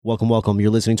Welcome.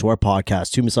 You're listening to our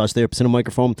podcast, Two Massage Therapists and a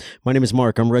Microphone. My name is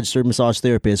Mark. I'm a registered massage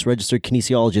therapist, registered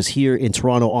kinesiologist here in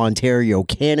Toronto, Ontario,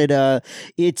 Canada.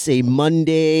 It's a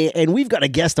Monday, and we've got a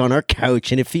guest on our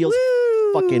couch, and it feels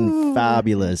fucking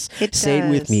fabulous. Say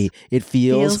it with me. It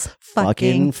feels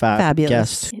fucking fabulous.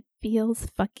 Guest. It feels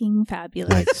fucking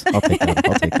fabulous. Nice. I'll take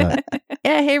that.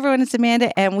 Yeah, hey everyone, it's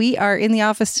Amanda, and we are in the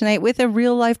office tonight with a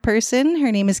real life person.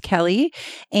 Her name is Kelly,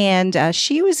 and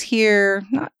she was here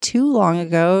not too long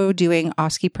ago doing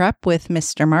OSCE prep with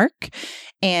Mr. Mark.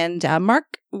 And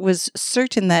Mark was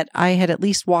certain that I had at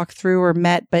least walked through or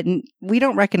met, but we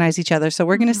don't recognize each other. So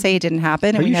we're going to say it didn't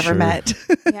happen and we never met.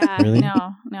 Yeah, Really?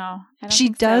 No. She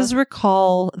does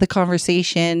recall the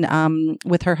conversation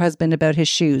with her husband about his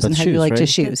shoes and how he liked his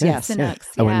shoes. Yes. Canucks,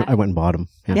 I went and bought them.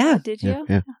 Yeah. Did you?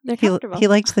 Yeah. They're comfortable. He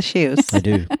likes the shoes. I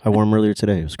do. I wore them earlier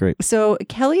today. It was great. So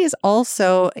Kelly is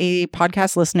also a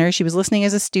podcast listener. She was listening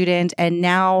as a student, and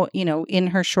now, in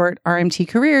her short RMT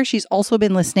career, she's also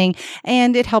been listening,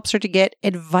 and it helps her to get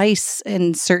advice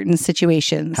in certain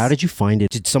situations. How did you find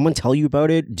it? Did someone tell you about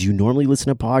it? Do you normally listen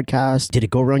to podcasts? Did it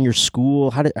go around your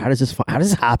school? How does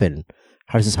this happen?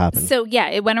 How does this happen? So yeah,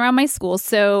 it went around my school.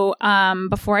 So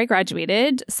before I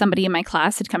graduated, somebody in my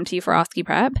class had come to you for OSCE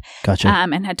prep. Gotcha.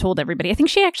 And had told everybody. I think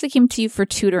she actually came to you for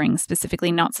tutoring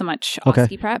specifically, not so much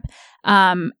OSCE prep.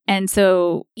 And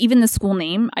so even the school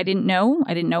name, I didn't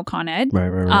know Con Ed.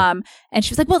 Right. And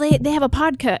she was like, well, they have a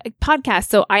podcast.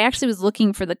 So I actually was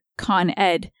looking for the Con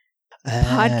Ed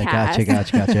podcast.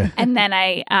 Gotcha. And then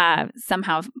I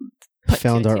somehow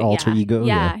found our alter ego.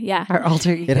 Yeah. Our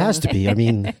alter ego. It has to be. I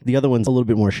mean, the other one's a little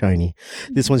bit more shiny.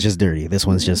 This one's just dirty. This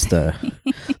one's just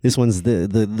this one's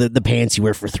the pants you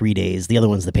wear for 3 days. The other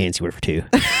one's the pants you wear for 2.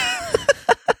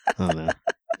 Oh no.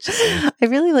 I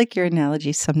really like your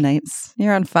analogy some nights.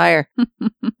 You're on fire.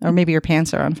 Or maybe your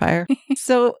pants are on fire.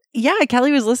 So yeah,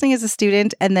 Kelly was listening as a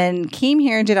student and then came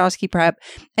here and did OSCE prep.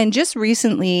 And just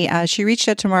recently, she reached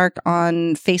out to Mark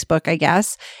on Facebook, I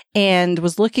guess, and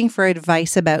was looking for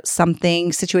advice about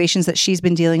situations that she's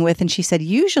been dealing with. And she said,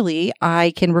 usually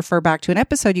I can refer back to an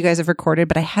episode you guys have recorded,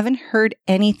 but I haven't heard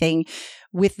anything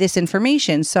with this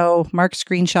information. So Mark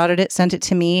screenshotted it, sent it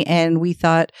to me, and we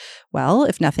thought, well,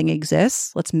 if nothing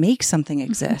exists, let's make something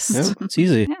exist. Yeah, it's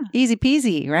easy. Yeah. Easy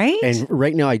peasy, right? And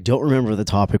right now, I don't remember what the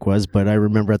topic was, but I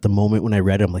remember at the moment when I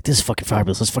read it, I'm like, this is fucking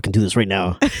fabulous. Let's fucking do this right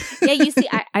now. Yeah, you see,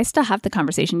 I still have the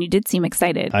conversation. You did seem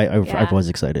excited. I was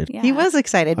excited. Yeah. He was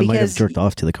excited I might have because jerked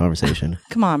off to the conversation.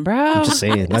 come on, bro. I'm just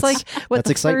saying. It's like that's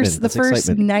excitement. The first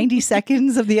 90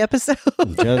 seconds of the episode.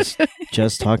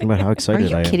 just talking about how Are excited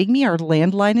you I am. kidding me? Our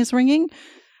landline is ringing.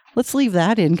 Let's leave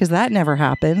that in because that never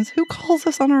happens. Who calls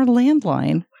us on our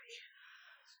landline?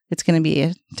 It's going to be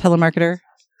a telemarketer.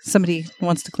 Somebody who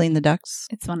wants to clean the ducts.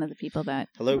 It's one of the people that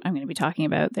Hello? I'm going to be talking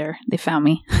about. They found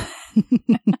me.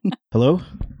 Hello? Hello?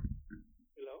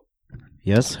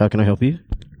 Yes, how can I help you? Is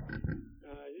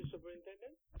you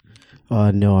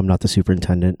superintendent? No, I'm not the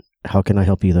superintendent. How can I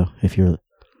help you, though?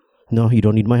 No, you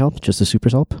don't need my help? Just the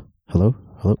super's help? Hello?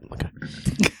 Okay.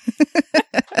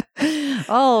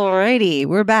 Alrighty,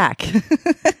 we're back.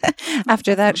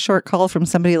 After that short call from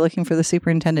somebody looking for the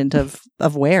superintendent of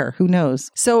where, who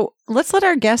knows? So let's let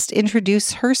our guest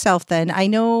introduce herself then. I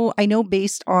know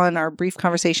based on our brief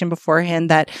conversation beforehand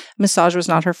that massage was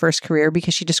not her first career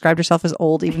because she described herself as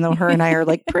old, even though her and I are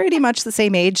like pretty much the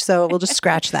same age. So we'll just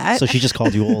scratch that. So she just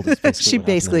called you old. She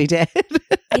basically did.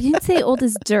 I didn't say old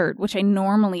as dirt, which I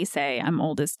normally say I'm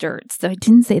old as dirt. So I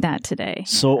didn't say that today.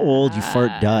 So old, you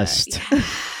fart dust.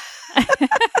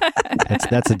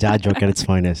 That's a dad joke at its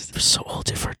finest. You're so old,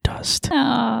 you fart dust.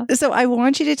 Aw. So I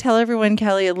want you to tell everyone,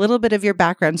 Kelly, a little bit of your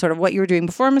background, sort of what you were doing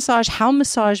before massage, how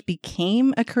massage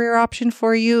became a career option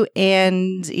for you,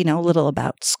 and, a little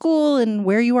about school and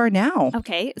where you are now.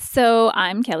 Okay, so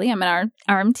I'm Kelly. I'm an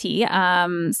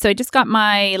RMT. So I just got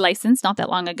my license not that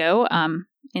long ago,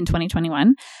 in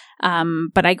 2021.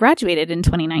 But I graduated in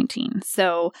 2019.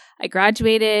 So I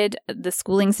graduated, the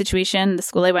schooling situation, the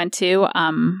school I went to,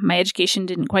 my education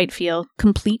didn't quite feel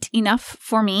complete enough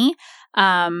for me.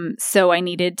 So I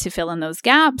needed to fill in those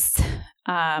gaps.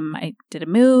 I did a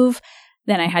move.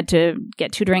 Then I had to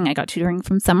get tutoring. I got tutoring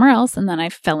from somewhere else. And then I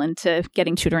fell into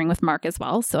getting tutoring with Mark as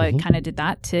well. So I kind of did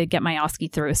that to get my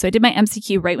OSCE through. So I did my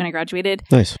MCQ right when I graduated.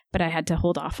 Nice. But I had to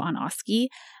hold off on OSCE.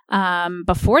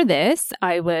 Before this,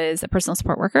 I was a personal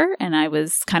support worker and I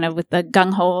was kind of with the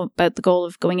gung-ho about the goal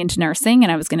of going into nursing,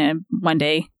 and I was going to one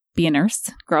day be a nurse,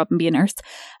 grow up and be a nurse.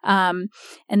 And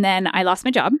then I lost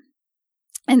my job.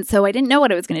 And so I didn't know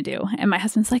what I was going to do. And my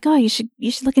husband's like, oh, you should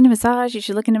look into massage. You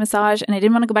should look into massage. And I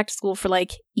didn't want to go back to school for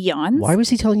like eons. Why was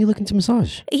he telling you look into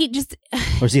massage? He just...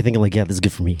 Or is he thinking like, yeah, this is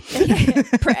good for me?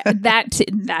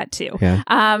 that too. Yeah.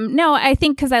 No, I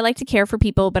think because I like to care for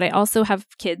people, but I also have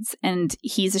kids and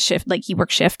he's a shift, like he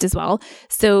works shift as well.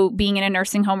 So being in a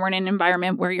nursing home or in an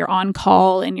environment where you're on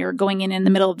call and you're going in the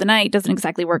middle of the night doesn't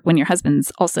exactly work when your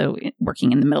husband's also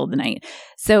working in the middle of the night.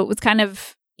 So it was kind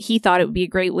of... He thought it would be a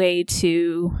great way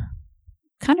to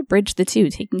kind of bridge the two,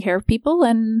 taking care of people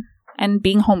and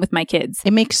being home with my kids.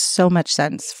 It makes so much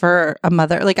sense for a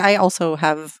mother. Like I also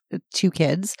have 2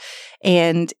 kids,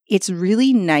 and it's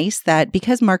really nice that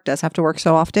because Mark does have to work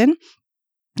so often,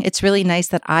 it's really nice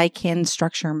that I can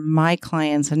structure my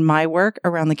clients and my work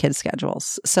around the kids'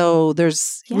 schedules. So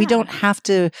we don't have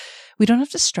to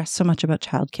stress so much about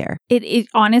childcare. It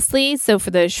honestly, so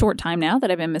for the short time now that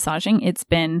I've been massaging, it's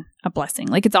been a blessing.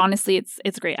 Like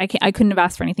it's great. I couldn't have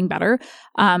asked for anything better.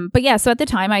 But yeah, so at the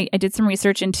time I did some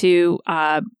research into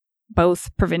both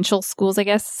provincial schools, I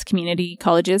guess, community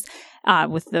colleges,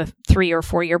 with the 3 or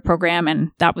 4 year program,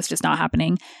 and that was just not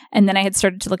happening. And then I had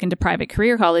started to look into private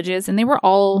career colleges, and they were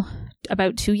all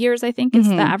about 2 years, I think, is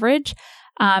the average.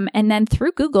 And then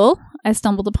through Google, I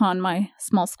stumbled upon my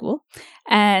small school,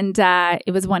 and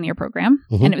it was a 1 year program,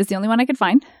 and it was the only one I could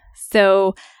find.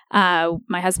 So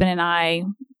my husband and I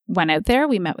went out there,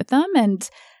 we met with them, and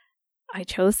I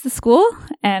chose the school,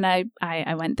 and I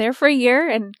went there for a year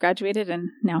and graduated, and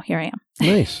now here I am.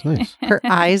 Nice. Her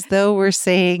eyes, though, were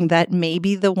saying that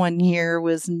maybe the 1 year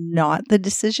was not the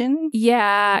decision.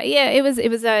 Yeah. It was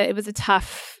a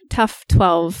tough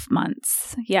 12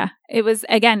 months. Yeah. It was,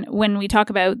 again, when we talk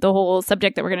about the whole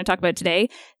subject that we're going to talk about today,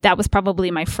 that was probably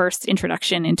my first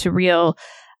introduction into real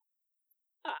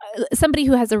somebody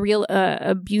who has a real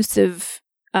abusive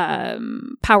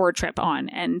power trip on,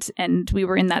 and we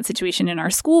were in that situation in our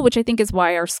school, which I think is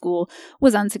why our school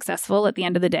was unsuccessful at the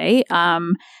end of the day.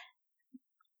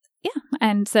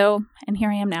 And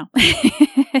here I am now.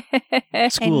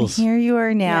 Schools. And here you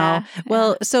are now. Yeah.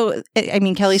 Well, so, I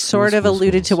mean, Kelly sort of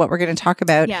alluded to what we're going to talk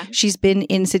about. Yeah. She's been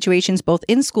in situations both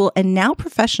in school and now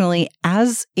professionally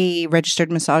as a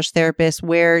registered massage therapist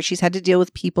where she's had to deal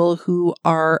with people who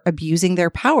are abusing their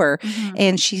power.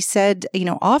 And she said,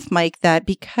 off mic that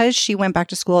because she went back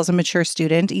to school as a mature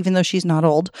student, even though she's not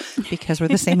old because we're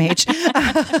the same age,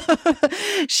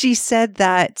 she said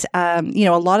that, a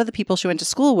lot of the people she went to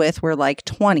school with were like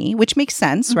 20, which makes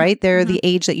sense, right? They're the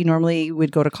age that you normally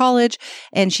would go to college.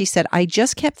 And she said, I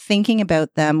just kept thinking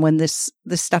about them when this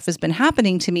stuff has been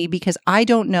happening to me because I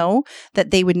don't know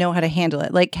that they would know how to handle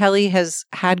it. Like Kelly has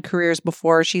had careers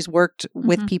before. She's worked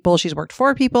with people. She's worked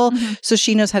for people. So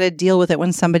she knows how to deal with it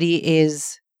when somebody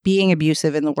is being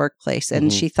abusive in the workplace.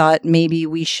 And she thought maybe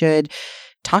we should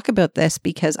talk about this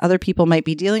because other people might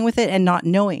be dealing with it and not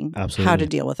knowing how to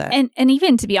deal with it. And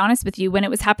even to be honest with you, when it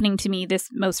was happening to me this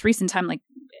most recent time, like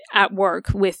at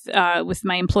work with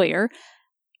my employer,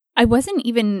 I wasn't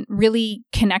even really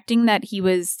connecting that he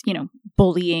was,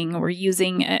 bullying or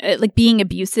using like being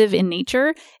abusive in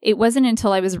nature. It wasn't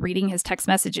until I was reading his text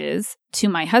messages to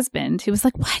my husband who was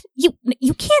like, what?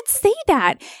 You can't say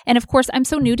that. And of course, I'm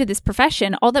so new to this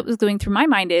profession. All that was going through my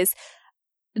mind is,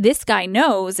 this guy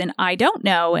knows and I don't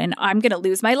know, and I'm going to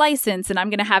lose my license and I'm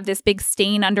going to have this big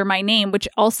stain under my name, which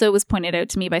also was pointed out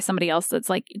to me by somebody else. That's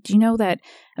like, do you know that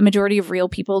a majority of real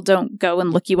people don't go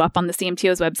and look you up on the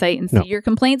CMTO's website and see your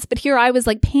complaints? But here I was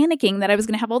like panicking that I was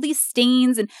going to have all these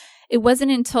stains. And it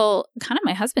wasn't until kind of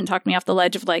my husband talked me off the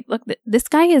ledge of like, look, this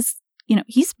guy is,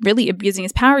 he's really abusing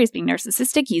his power. He's being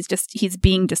narcissistic. He's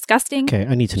being disgusting. Okay,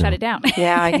 I need to know. Shut it down.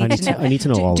 Yeah, I need to know. I need to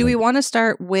know all. Do we want to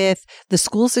start with the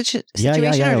school situation?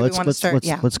 Yeah. Or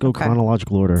Let's go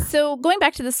chronological order. So going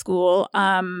back to the school,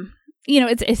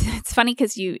 it's funny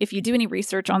because if you do any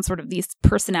research on sort of these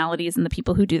personalities and the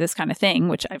people who do this kind of thing,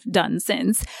 which I've done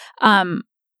since,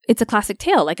 it's a classic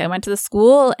tale. Like I went to the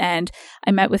school and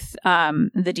I met with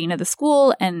the dean of the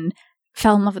school and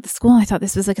fell in love with the school. I thought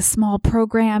this was like a small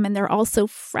program and they're all so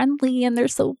friendly and they're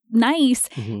so nice.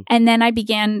 And then I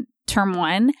began term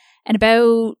 1 and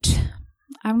about,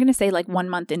 I'm going to say like 1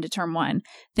 month into term 1,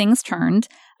 things turned.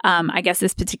 I guess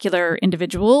this particular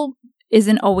individual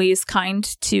isn't always kind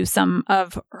to some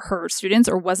of her students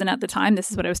or wasn't at the time. This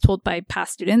is what I was told by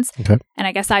past students. Okay. And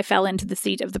I guess I fell into the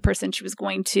seat of the person she was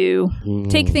going to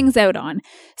take things out on.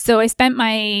 So I spent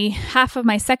half of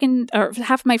my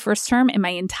first term and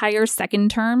my entire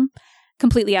second term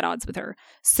completely at odds with her.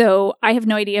 So I have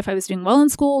no idea if I was doing well in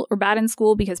school or bad in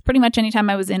school because pretty much anytime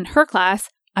I was in her class,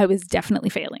 I was definitely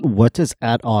failing. What does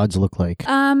at odds look like?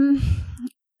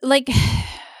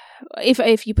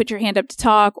 if you put your hand up to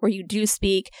talk or you do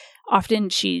speak, often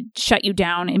she'd shut you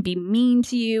down and be mean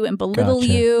to you and belittle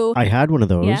you. I had one of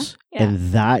those. Yeah.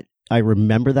 And that, I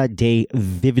remember that day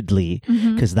vividly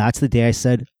because that's the day I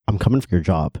said, I'm coming for your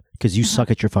job because you suck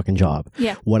at your fucking job.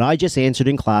 Yeah. What I just answered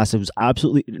in class, it was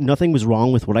absolutely nothing was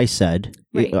wrong with what I said.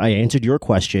 Right. I answered your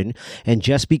question, and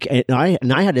just because I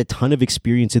had a ton of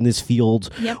experience in this field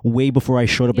way before I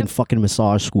showed up in fucking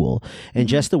massage school, and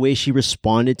just the way she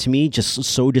responded to me, just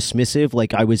so dismissive,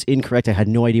 like I was incorrect. I had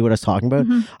no idea what I was talking about.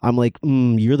 I'm like,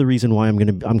 you're the reason why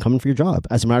I'm coming for your job.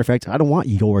 As a matter of fact, I don't want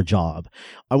your job.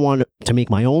 I want to make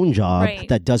my own job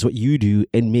that does what you do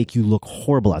and make you look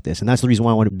horrible at this. And that's the reason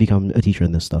why I want to become a teacher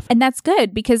in this stuff. And that's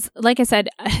good because, like I said,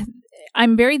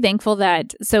 I'm very thankful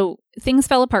that things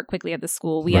fell apart quickly at the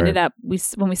school. We ended up,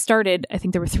 when we started, I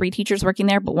think there were 3 teachers working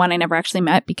there, but one I never actually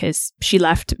met because she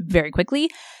left very quickly.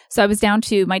 So I was down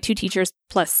to my 2 teachers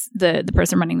plus the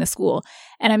person running the school.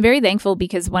 And I'm very thankful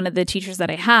because one of the teachers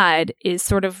that I had is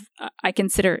sort of, I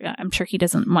consider, I'm sure he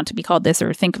doesn't want to be called this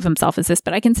or think of himself as this,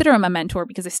 but I consider him a mentor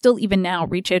because I still even now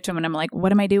reach out to him and I'm like,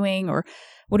 what am I doing? Or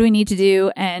what do we need to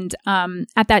do? And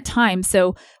at that time,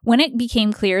 so when it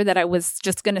became clear that I was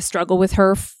just going to struggle with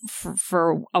her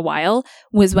for a while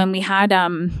was when we had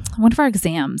one of our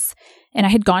exams. And I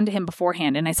had gone to him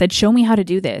beforehand and I said, show me how to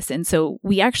do this. And so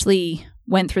we actually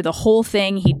went through the whole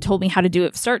thing. He told me how to do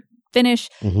it, start, finish,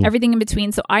 everything in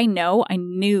between. So I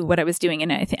knew what I was doing.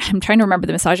 And I'm trying to remember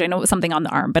the massage. I know it was something on the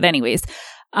arm, but anyways.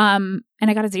 And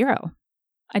I got a 0.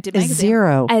 I did my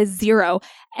exam. A 0.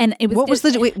 And it was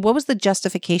what was the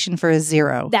justification for a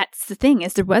 0? That's the thing,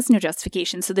 is there was no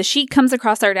justification. So the sheet comes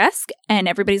across our desk and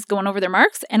everybody's going over their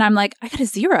marks and I'm like, I got a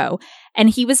 0. And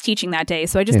he was teaching that day.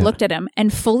 So I just looked at him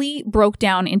and fully broke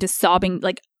down into sobbing,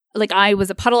 like I was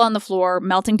a puddle on the floor,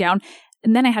 melting down.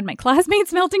 And then I had my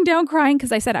classmates melting down crying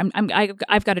because I said,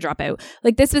 I've got to drop out.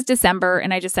 Like, this was December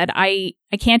and I just said, I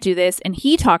can't do this. And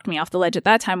he talked me off the ledge at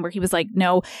that time where he was like,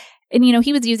 no. And,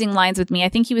 he was using lines with me. I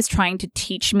think he was trying to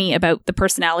teach me about the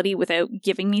personality without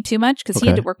giving me too much because he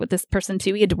had to work with this person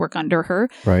too. He had to work under her.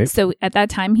 Right. So at that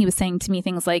time, he was saying to me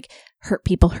things like, hurt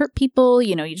people.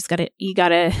 You just you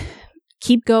gotta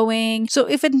keep going. So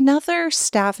if another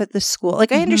staff at the school,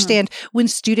 like I understand when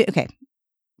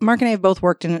Mark and I have both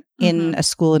worked in a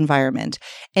school environment.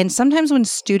 And sometimes when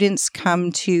students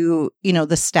come to,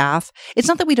 the staff, it's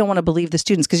not that we don't want to believe the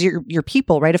students because you're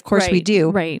people, right? Of course we do.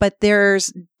 Right. But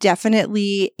there's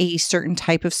definitely a certain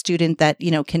type of student that,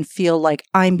 can feel like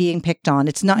I'm being picked on.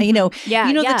 It's not,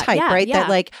 the type, right? Yeah. That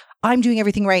like, I'm doing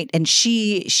everything right and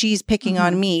she's picking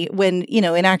on me when,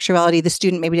 in actuality, the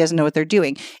student maybe doesn't know what they're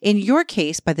doing. In your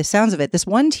case, by the sounds of it, this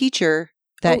one teacher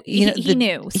that he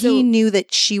knew. He knew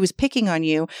that she was picking on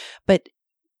you, but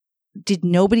did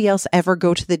nobody else ever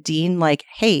go to the dean like,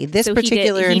 hey, this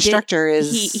particular instructor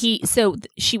is... So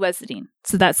she was the dean.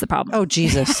 So that's the problem. Oh,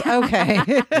 Jesus. Okay.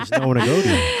 There's no one to go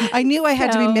to. I knew I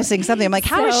had to be missing something. I'm like,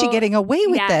 how is she getting away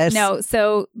with this? No,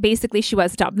 so basically she was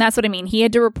the top. And that's what I mean. He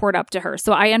had to report up to her.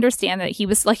 So I understand that he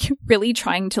was like really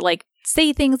trying to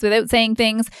say things without saying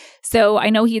things. So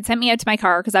I know he had sent me out to my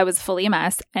car because I was fully a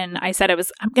mess. And I said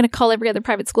I'm going to call every other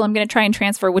private school. I'm going to try and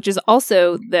transfer, which is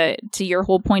also to your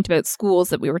whole point about schools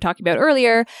that we were talking about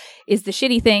earlier, is the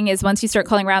shitty thing is once you start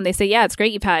calling around, they say, yeah, it's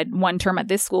great you've had 1 term at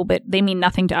this school, but they mean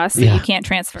nothing to us. So you can't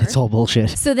transfer. It's all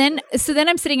bullshit. So then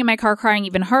I'm sitting in my car crying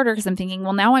even harder because I'm thinking,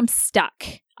 well, now I'm stuck.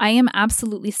 I am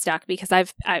absolutely stuck because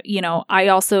I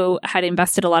also had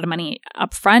invested a lot of money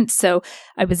up front. So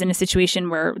I was in a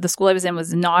situation where the school I was in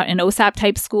was not an OSAP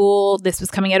type school. This was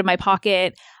coming out of my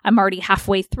pocket. I'm already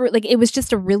halfway through. Like, it was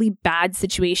just a really bad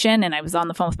situation. And I was on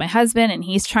the phone with my husband and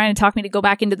he's trying to talk me to go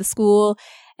back into the school.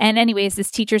 And anyways,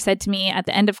 this teacher said to me at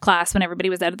the end of class when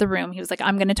everybody was out of the room, he was like,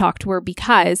 I'm going to talk to her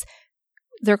because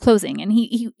they're closing. And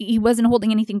he wasn't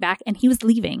holding anything back and he was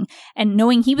leaving. And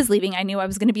knowing he was leaving, I knew I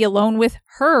was going to be alone with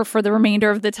her for the remainder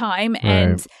of the time. Right.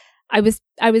 And I was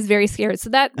very scared.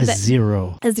 So that a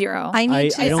 0. I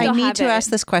need to ask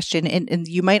this question and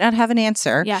you might not have an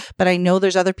answer, but I know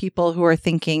there's other people who are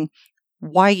thinking,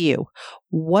 why you?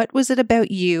 What was it about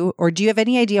you? Or do you have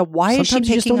any idea why is she picking on you? Sometimes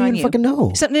you just don't even fucking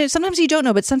know. Sometimes you don't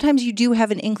know, but sometimes you do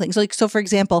have an inkling. So for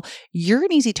example, you're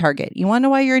an easy target. You want to know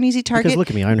why you're an easy target? Because look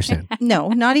at me, I understand. No,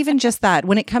 not even just that.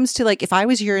 When it comes to if I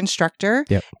was your instructor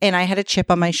and I had a chip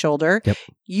on my shoulder,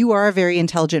 you are a very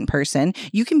intelligent person.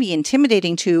 You can be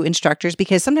intimidating to instructors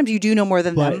because sometimes you do know more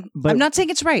than them. I'm not saying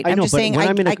it's right. I'm just saying I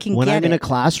can get it. When I'm in a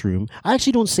classroom, I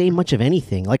actually don't say much of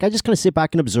anything. I just kind of sit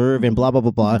back and observe and blah, blah,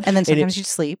 blah, blah. And then sometimes you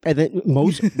sleep. And then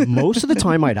most of the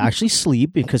time I'd actually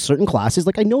sleep because certain classes,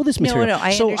 like I know this material. No,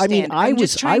 I so understand. I mean, I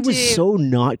was so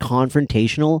not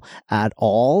confrontational at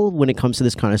all when it comes to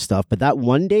this kind of stuff. But that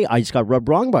one day, I just got rubbed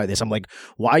wrong by this. I'm like,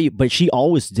 why? But she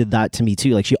always did that to me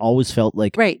too. Like she always felt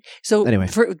like right. So anyway,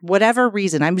 for whatever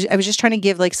reason, I was just trying to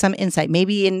give like some insight.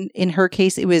 Maybe in her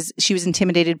case, she was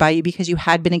intimidated by you because you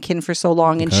had been a kin for so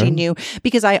long, and she knew.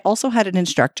 Because I also had an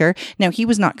instructor. Now he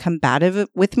was not combative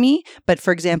with me, but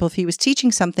for example, if he was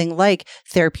teaching something like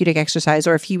therapeutic exercise,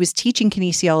 or if he was teaching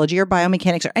kinesiology or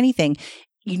biomechanics or anything,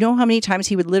 you know how many times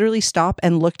he would literally stop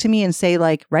and look to me and say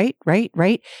like, right.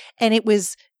 And it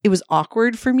was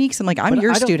awkward for me because I'm like, I'm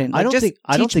your student. I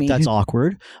don't think that's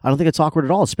awkward. I don't think it's awkward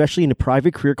at all, especially in a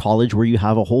private career college where you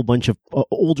have a whole bunch of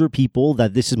older people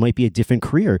that might be a different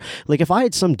career. Like if I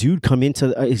had some dude come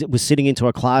was sitting into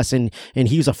a class and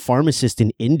he was a pharmacist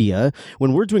in India,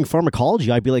 when we're doing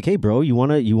pharmacology, I'd be like, hey bro, you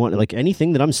want like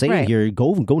anything that I'm saying here,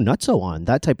 go nutso on,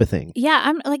 that type of thing. Yeah,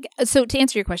 I'm like, so to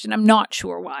answer your question, I'm not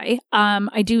sure why.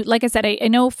 I do, like I said, I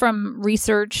know from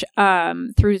research,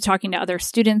 through talking to other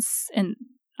students and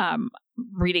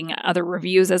reading other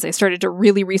reviews as I started to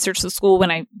really research the school when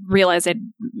I realized I'd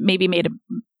maybe made a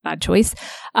bad choice,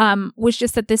 was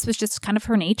just that this was just kind of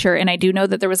her nature. And I do know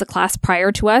that there was a class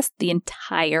prior to us. The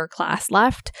entire class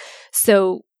left.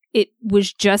 So it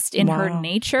was just in her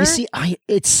nature. You see,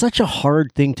 it's such a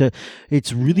hard thing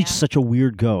it's really such a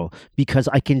weird go, because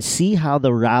I can see how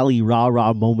the rally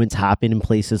rah-rah moments happen in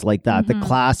places like that. The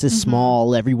class is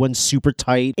small, everyone's super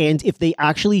tight. And if they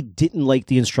actually didn't like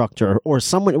the instructor or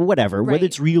someone, whatever, whether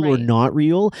it's real or not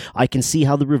real, I can see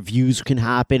how the reviews can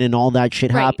happen and all that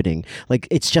shit happening. Like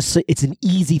it's an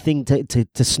easy thing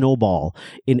to snowball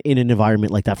in an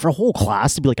environment like that. For a whole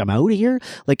class to be like, I'm out of here.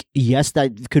 Like, yes,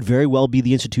 that could very well be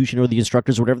the institution or the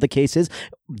instructors, whatever the case is.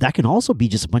 That can also be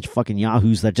just a bunch of fucking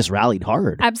yahoos that just rallied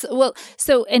hard. Absolutely. Well,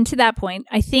 so, and to that point,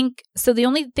 I think, so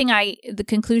the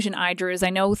conclusion I drew is I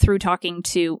know through talking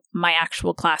to my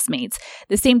actual classmates,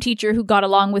 the same teacher who got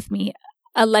along with me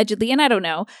allegedly, and I don't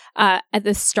know, at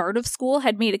the start of school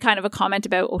had made a kind of a comment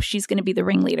about, oh, she's going to be the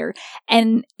ringleader.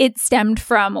 And it stemmed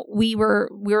from, we were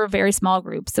a very small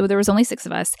group. So there was only 6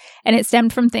 of us. And it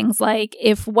stemmed from things like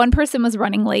if one person was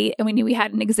running late and we knew we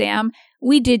had an exam,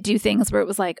 we did do things where it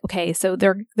was like, okay, so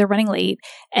they're running late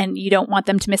and you don't want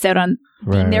them to miss out on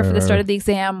being there for the start of the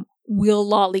exam. We'll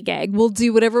lollygag. We'll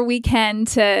do whatever we can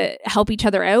to help each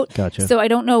other out. Gotcha. So I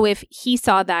don't know if he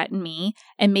saw that in me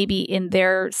and maybe in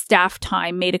their staff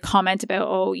time made a comment about,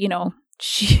 oh, you know,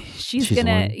 she's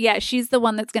the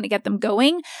one that's going to get them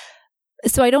going.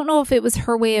 So I don't know if it was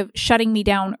her way of shutting me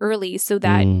down early so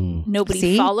that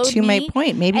nobody followed me. To my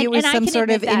point, maybe it was some sort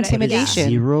of intimidation.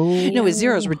 Zero? No,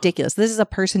 zero is ridiculous. This is a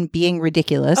person being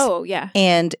ridiculous. Oh, yeah.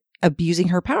 And abusing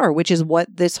her power, which is what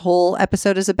this whole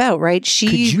episode is about, right?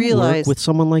 Could you realized work with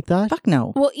someone like that? Fuck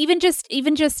no. Well, even just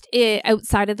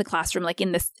outside of the classroom, like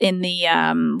in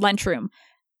the lunchroom,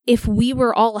 if we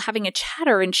were all having a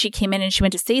chatter and she came in and she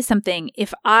went to say something,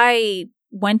 if I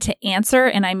went to answer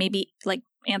and I maybe like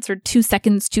answered 2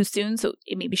 seconds too soon, so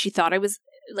maybe she thought I was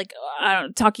like, I don't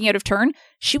know, talking out of turn,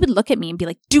 she would look at me and be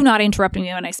like, do not interrupt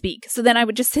me when I speak. So then I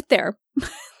would just sit there.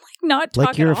 Not talk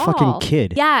like you're at a fucking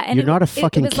kid. Yeah, and you're not a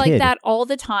fucking kid. It was like that all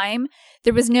the time.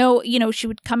 There was no, she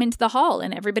would come into the hall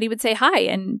and everybody would say hi,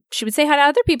 and she would say hi to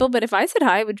other people. But if I said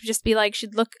hi, it would just be like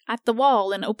she'd look at the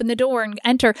wall and open the door and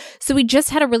enter. So we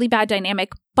just had a really bad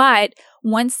dynamic. But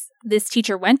once this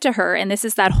teacher went to her, and this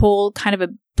is that whole kind of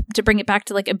to bring it back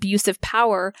to like abusive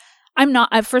power. I'm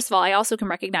not, first of all, I also can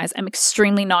recognize I'm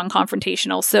extremely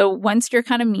non-confrontational. So once you're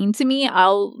kind of mean to me,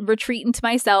 I'll retreat into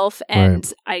myself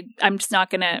and I'm just not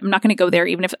going to go there.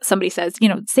 Even if somebody says,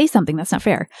 say something, that's not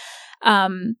fair.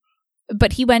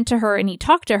 But he went to her and he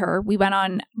talked to her. We went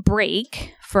on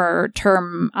break for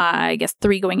term, I guess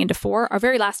 3 going into 4, our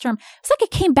very last term. It's like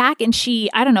it came back and she,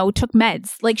 I don't know, took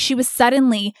meds. Like she was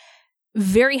suddenly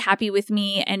very happy with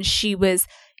me. And she was,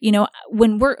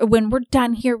 when we're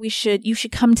done here, you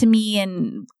should come to me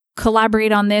and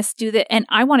collaborate on this, do that. And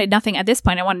I wanted nothing at this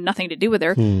point. I wanted nothing to do with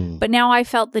her. But now I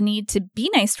felt the need to be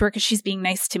nice to her because she's being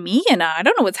nice to me. And I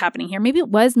don't know what's happening here. Maybe it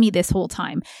was me this whole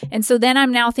time. And so then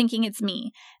I'm now thinking it's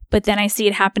me. But then I see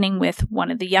it happening with one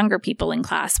of the younger people in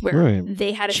class where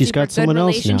they had a super good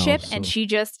relationship and she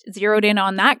just zeroed in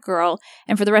on that girl.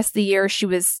 And for the rest of the year, she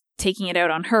was taking it out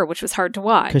on her, which was hard to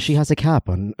watch. Because she has a cap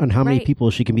on how many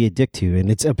people she can be a dick to.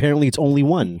 And it's only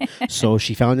one. So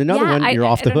she found another one. You're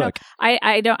off the hook.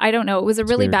 I don't know. It was a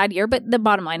really bad year. But the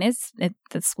bottom line is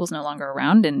the school's no longer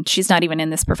around and she's not even in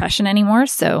this profession anymore.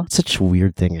 So such a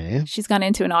weird thing, eh? She's gone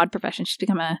into an odd profession. She's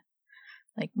become a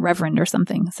reverend or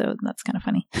something. So that's kind of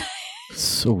funny.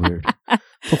 So weird.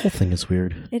 The whole thing is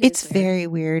weird. It's very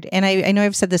weird. And I know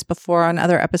I've said this before on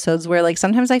other episodes where like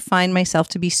sometimes I find myself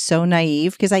to be so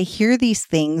naive because I hear these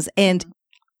things and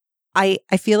I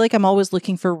feel like I'm always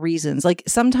looking for reasons. Like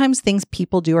sometimes things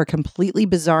people do are completely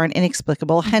bizarre and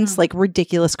inexplicable. Hence like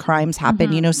ridiculous crimes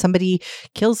happen. You know, somebody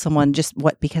kills someone just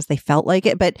because they felt like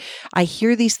it. But I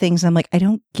hear these things and I'm like, I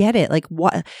don't get it. Like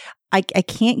what? I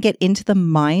can't get into the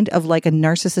mind of like a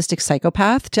narcissistic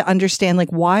psychopath to understand like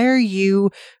why are you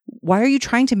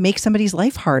trying to make somebody's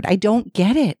life hard? I don't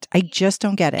get it. I just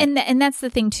don't get it. And that's the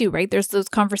thing too, right? There's those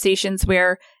conversations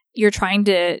where you're trying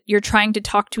to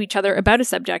talk to each other about a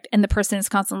subject and the person is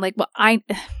constantly like, well, I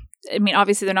mean,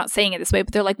 obviously they're not saying it this way,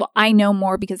 but they're like, well, I know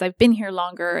more because I've been here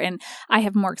longer and I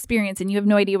have more experience and you have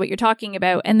no idea what you're talking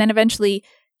about. And then eventually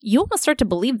you almost start to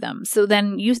believe them. So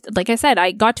then like I said,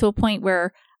 I got to a point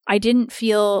where I didn't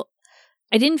feel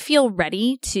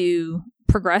ready to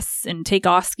progress and take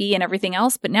OSCE and everything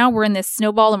else. But now we're in this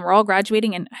snowball and we're all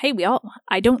graduating. And hey,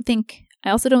 I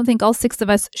also don't think all 6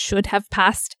 of us should have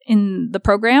passed in the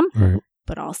program,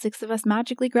 but all 6 of us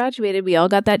magically graduated. We all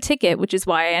got that ticket, which is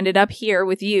why I ended up here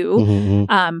with you,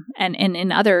 and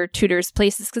in other tutors'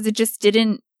 places because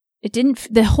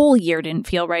the whole year didn't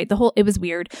feel right. It was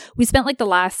weird. We spent like the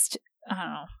last, I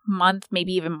don't know, month,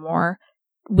 maybe even more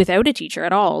without a teacher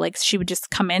at all. Like she would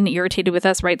just come in irritated with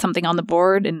us, write something on the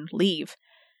board and leave.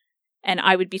 And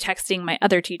I would be texting my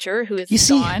other teacher who is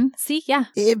gone. See, yeah.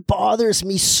 It bothers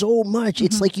me so much.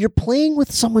 It's like you're playing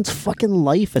with someone's fucking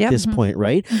life at this point,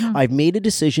 right? I've made a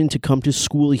decision to come to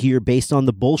school here based on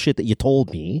the bullshit that you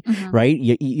told me, right?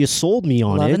 You sold me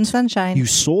on it. Love and sunshine. You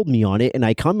sold me on it, and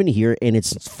I come in here and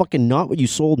it's fucking not what you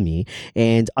sold me.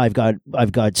 And I've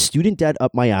got student debt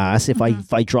up my ass. If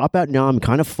I drop out now, I'm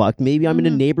kind of fucked. Maybe I'm in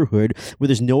a neighborhood where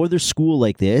there's no other school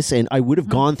like this, and I would have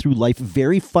gone through life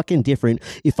very fucking different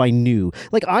if I knew.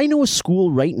 Like, I know a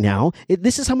school right now,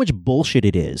 this is how much bullshit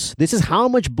it is. This is how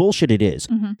much bullshit it is.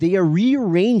 They are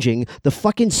rearranging the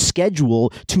fucking schedule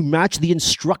to match the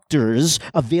instructors'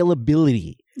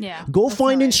 availability. Yeah. Go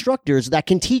find instructors that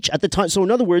can teach at the time. So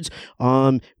in other words,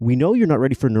 we know you're not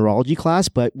ready for neurology class,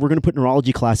 but we're going to put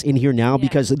neurology class in here now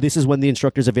because this is when the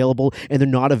instructor's available and they're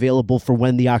not available for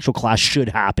when the actual class should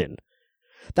happen.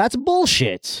 That's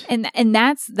bullshit. And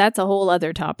that's a whole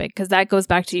other topic because that goes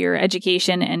back to your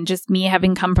education and just me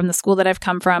having come from the school that I've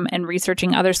come from and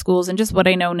researching other schools and just what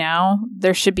I know now.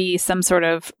 There should be some sort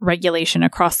of regulation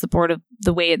across the board of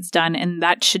the way it's done, and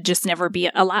that should just never be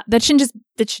allowed. That should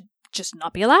just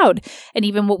not be allowed. And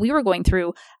even what we were going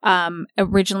through,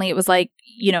 originally it was like,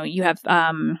 you know, you have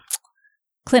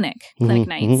clinic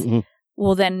nights.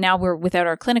 Well, then now we're without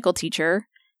our clinical teacher.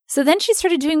 So then she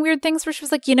started doing weird things where she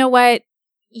was like, you know what?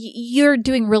 You're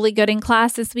doing really good in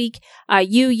class this week.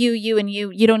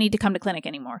 You don't need to come to clinic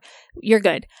anymore. You're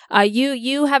good.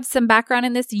 You have some background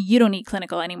in this. You don't need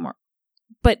clinical anymore.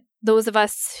 But those of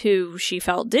us who she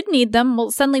felt did need them,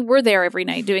 well, suddenly we're there every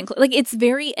night doing, like, it's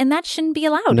very, and that shouldn't be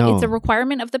allowed. No. It's a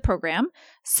requirement of the program.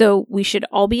 So we should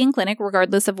all be in clinic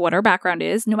regardless of what our background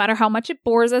is, no matter how much it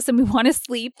bores us and we want to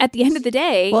sleep at the end of the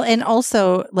day. Well, and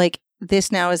also, like,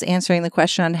 this now is answering the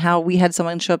question on how we had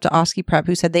someone show up to OSCE prep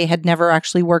who said they had never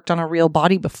actually worked on a real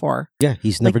body before. Yeah,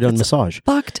 he's never done massage.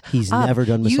 Fucked. He's up. never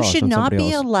done massage. You should not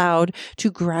be allowed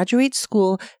to graduate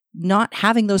school not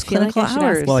having those clinical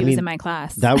hours. Well, he was in my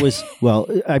class. That was, well,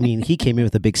 I mean, he came in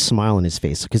with a big smile on his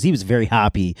face because he was very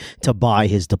happy to buy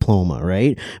his diploma,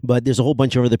 right? But there's a whole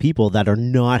bunch of other people that are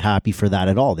not happy for that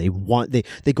at all. They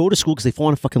go to school because they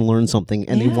want to fucking learn something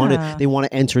and they want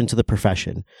to enter into the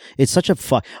profession. It's such a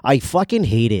I fucking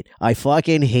hate it. I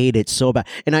fucking hate it so bad.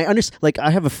 And I understand, like, I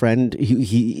have a friend,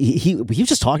 he was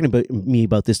just talking about me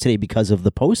about this today because of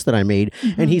the post that I made.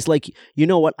 And he's like, you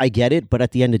know what? I get it, but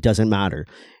at the end, it doesn't matter.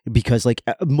 Because like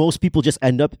most people just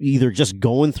end up either just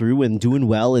going through and doing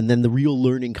well, and then the real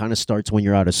learning kind of starts when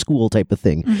you're out of school type of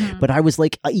thing. But I was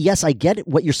like, yes, I get it,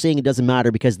 what you're saying. It doesn't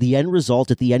matter because the end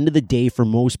result at the end of the day for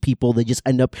most people, they just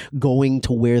end up going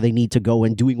to where they need to go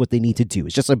and doing what they need to do.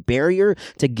 It's just a barrier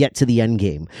to get to the end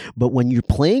game. But when you're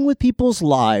playing with people's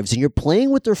lives and you're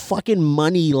playing with their fucking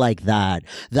money like that,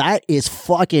 that is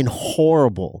fucking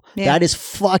horrible. Yeah. That is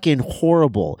fucking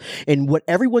horrible. And what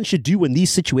everyone should do when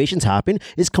these situations happen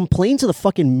is complain to the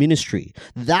fucking ministry.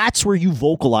 That's where you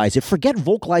vocalize it. Forget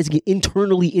vocalizing it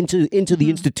internally into the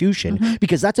institution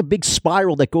because that's a big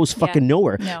spiral that goes fucking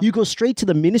nowhere. No. You go straight to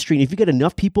the ministry, and if you get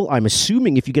enough people, I'm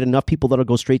assuming if you get enough people that'll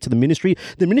go straight to the ministry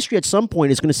at some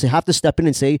point is going to have to step in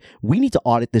and say, we need to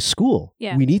audit this school.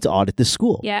 Yeah. We need to audit this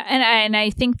school. Yeah, and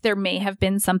I think there may have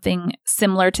been something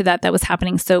similar to that was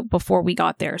happening before we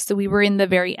got there. So we were in the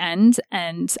very end,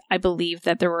 and I believe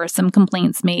that there were some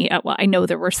complaints made. I know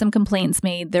there were some complaints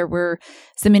made there were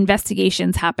some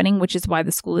investigations happening, which is why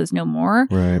the school is no more.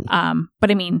 Right.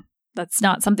 But I mean, that's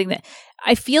not something that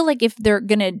I feel like if they're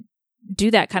going to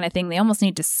do that kind of thing, they almost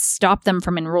need to stop them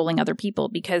from enrolling other people,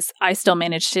 because I still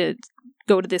managed to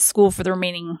go to this school for the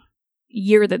remaining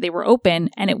year that they were open.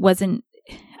 And it wasn't,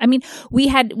 I mean, we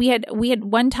had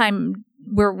one time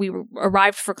where we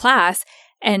arrived for class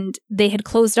and they had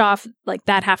closed off like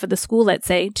that half of the school, let's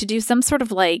say, to do some sort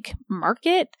of like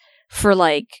market for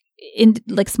like in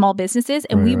like small businesses.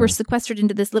 And we were sequestered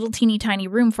into this little teeny tiny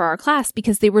room for our class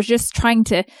because they were just trying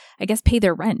to, I guess, pay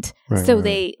their rent.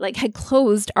 They like had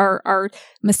closed our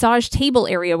massage table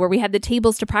area where we had the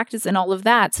tables to practice and all of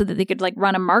that so that they could like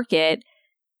run a market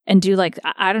and do like,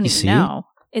 I don't even know.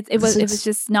 It was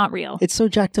just not real. It's so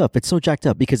jacked up. It's so jacked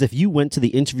up because if you went to the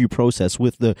interview process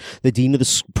with the dean of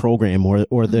the program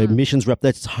or the admissions rep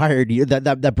that's hired you,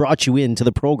 that brought you into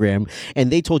the program,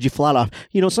 and they told you flat off,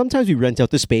 sometimes we rent out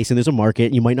the space and there's a market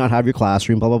and you might not have your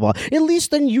classroom, blah, blah, blah. At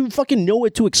least then you fucking know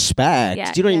what to expect.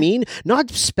 Yeah, do you know what I mean? Not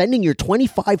spending your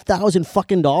 $25,000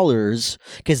 fucking dollars,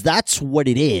 because that's what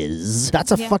it is.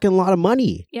 That's a fucking lot of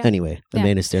money. Yeah. Anyway,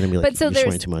 Amanda's staring at me like, you're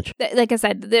swearing too much. Like I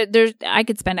said, I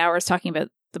could spend hours talking about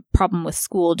the problem with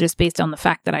school just based on the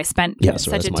fact that I spent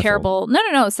such a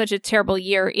terrible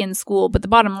year in school. But the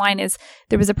bottom line is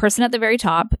there was a person at the very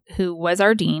top who was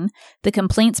our dean. The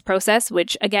complaints process,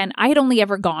 which again, I had only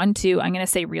ever gone to, I'm going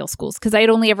to say real schools, because I had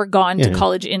only ever gone to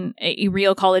college in a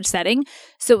real college setting.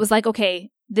 So it was like, okay,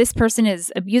 this person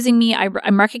is abusing me.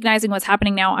 I'm recognizing what's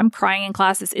happening now. I'm crying in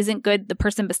class. This isn't good. The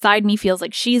person beside me feels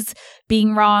like she's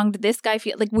being wronged. This guy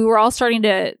feels like we were all starting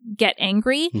to get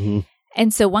angry. Mm-hmm.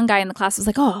 And so one guy in the class was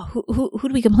like, oh, who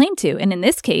do we complain to? And in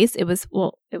this case, it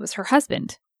was her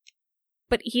husband.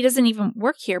 But he doesn't even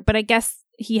work here. But I guess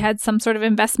he had some sort of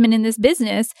investment in this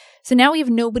business. So now we have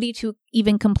nobody to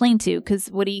even complain to. Because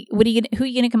who are you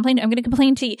going to complain to? I'm going to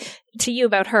complain to you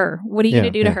about her. What are you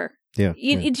going to do to her? Yeah. Do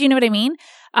you know what I mean?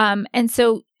 And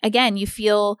so again, you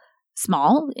feel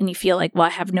small and you feel like,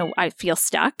 well, I feel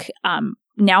stuck.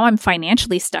 Now I'm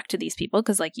financially stuck to these people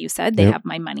because, like you said, they have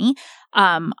my money.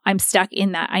 I'm stuck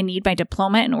in that I need my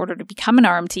diploma in order to become an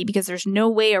RMT because there's no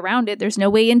way around it. There's no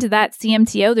way into that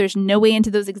CMTO. There's no way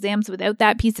into those exams without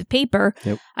that piece of paper.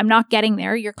 Yep. I'm not getting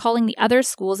there. You're calling the other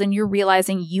schools and you're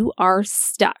realizing you are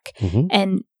stuck. Mm-hmm.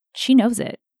 And she knows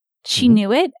it. She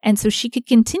knew it. And so she could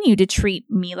continue to treat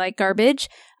me like garbage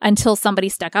until somebody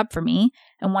stuck up for me.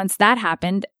 And once that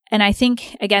happened, and I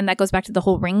think, again, that goes back to the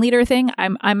whole ringleader thing.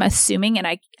 I'm assuming, and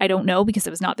I don't know because I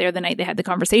was not there the night they had the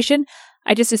conversation.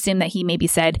 I just assume that he maybe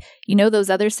said, those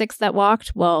other 6 that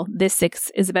walked, well, this 6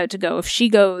 is about to go. If she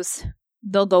goes,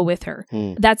 they'll go with her.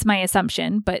 That's my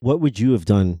assumption. But what would you have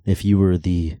done if you were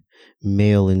the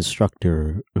male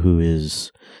instructor who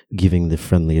is giving the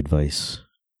friendly advice?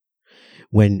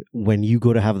 When you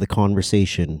go to have the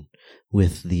conversation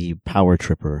with the power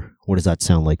tripper, what does that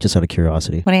sound like? Just out of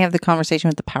curiosity. When I have the conversation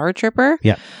with the power tripper?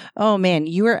 Yeah. Oh man,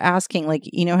 you were asking, like,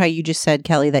 how you just said,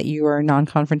 Kelly, that you are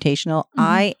non-confrontational. Mm-hmm.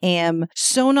 I am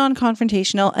so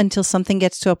non-confrontational until something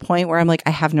gets to a point where I'm like,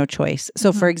 I have no choice.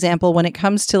 So for example, when it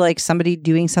comes to like somebody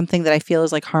doing something that I feel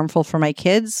is like harmful for my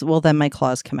kids, well, then my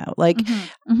claws come out. Like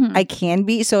I can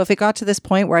be. So if it got to this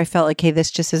point where I felt like, hey, this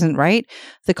just isn't right,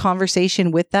 the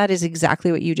conversation with that is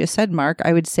exactly what you just said, Mark.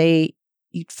 I would say,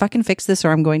 you fucking fix this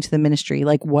or I'm going to the ministry.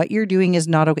 Like what you're doing is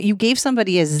not okay. You gave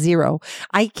somebody a 0.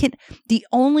 The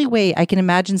only way I can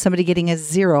imagine somebody getting a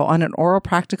 0 on an oral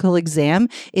practical exam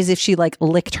is if she like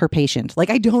licked her patient. Like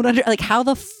I don't like how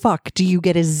the fuck do you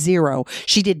get a 0?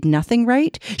 She did nothing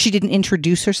right. She didn't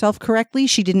introduce herself correctly.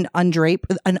 She didn't undrape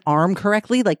an arm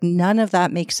correctly. Like none of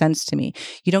that makes sense to me.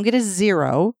 You don't get a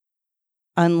 0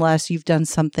 unless you've done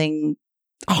something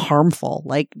harmful.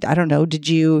 Like, I don't know. Did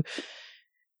you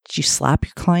slap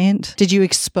your client? Did you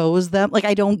expose them? Like,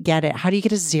 I don't get it. How do you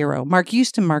get a 0? Mark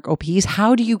used to mark OPs.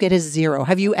 How do you get a 0?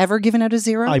 Have you ever given out a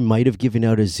 0? I might have given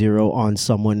out a 0 on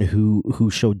someone who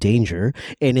showed danger.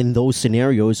 And in those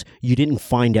scenarios, you didn't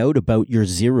find out about your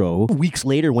 0 weeks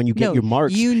later when you get your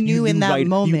marks. You knew in that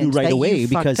moment. You knew right away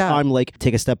because I'm like,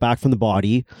 take a step back from the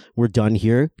body. We're done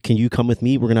here. Can you come with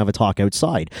me? We're going to have a talk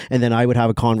outside. And then I would have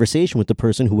a conversation with the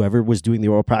person, whoever was doing the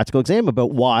oral practical exam,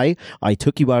 about why I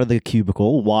took you out of the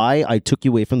cubicle, why why I took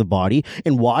you away from the body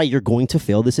and why you're going to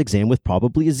fail this exam with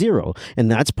probably a 0.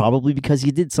 And that's probably because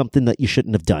you did something that you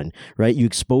shouldn't have done, right? You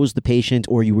exposed the patient,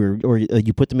 or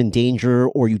you put them in danger,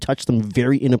 or you touched them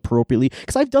very inappropriately.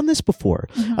 Because I've done this before.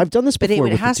 I've done this before.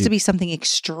 But it has to be something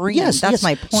extreme. Yes, that's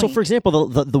my point. So, for example,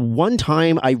 the one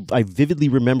time I vividly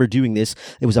remember doing this,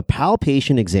 it was a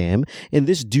palpation exam, and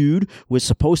this dude was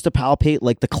supposed to palpate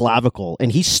like the clavicle,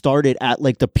 and he started at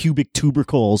like the pubic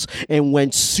tubercles and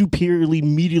went superiorly,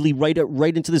 immediately right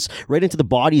into the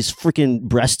body's freaking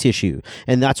breast tissue.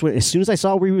 And that's when, as soon as I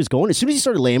saw where he was going, as soon as he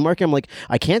started landmarking, I'm like,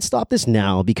 I can't stop this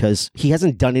now because he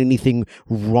hasn't done anything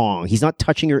wrong. He's not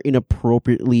touching her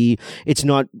inappropriately. It's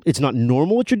not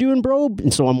normal what you're doing, bro.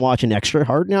 And so I'm watching extra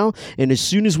hard now. And as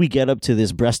soon as we get up to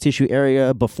this breast tissue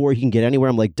area, before he can get anywhere,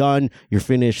 I'm like, done. You're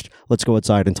finished. Let's go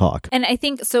outside and talk. And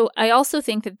I also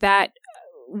think that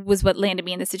was what landed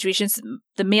me in this situation.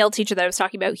 The male teacher that I was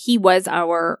talking about, he was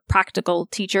our practical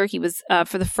teacher. He was,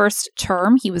 for the first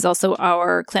term, he was also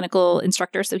our clinical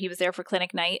instructor. So he was there for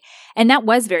clinic night. And that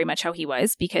was very much how he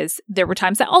was, because there were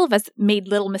times that all of us made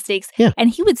little mistakes. Yeah. And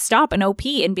he would stop an OP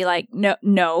and be like,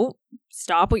 no,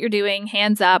 stop what you're doing,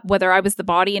 hands up, whether I was the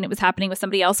body and it was happening with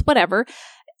somebody else, whatever.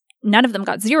 None of them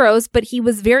got 0s, but he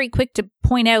was very quick to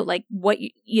point out like what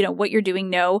you're doing.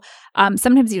 No,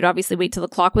 sometimes you'd obviously wait till the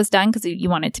clock was done because you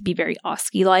want it to be very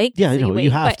Oski like. Yeah, so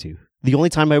you have to. The only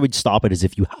time I would stop it is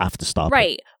if you have to stop it.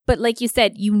 Right. But like you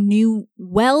said, you knew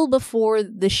well before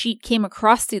the sheet came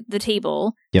across the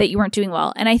table that you weren't doing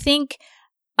well. And I think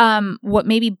what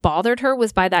maybe bothered her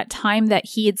was by that time that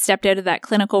he had stepped out of that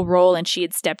clinical role and she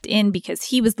had stepped in because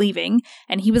he was leaving,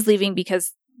 and he was leaving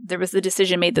because there was the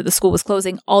decision made that the school was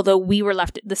closing. Although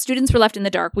the students were left in the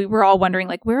dark. We were all wondering,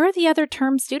 like, where are the other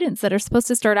term students that are supposed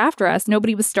to start after us?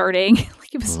 Nobody was starting.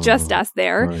 Like, it was just us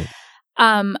there.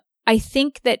 Right. I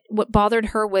think that what bothered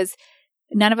her was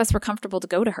none of us were comfortable to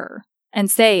go to her and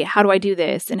say, how do I do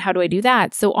this? And how do I do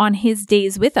that? So on his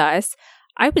days with us,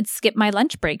 I would skip my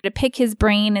lunch break to pick his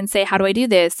brain and say, how do I do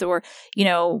this? Or,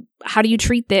 how do you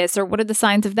treat this? Or what are the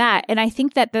signs of that? And I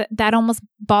think that almost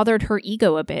bothered her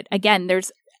ego a bit. Again,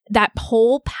 there's that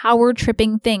whole power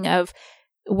tripping thing of,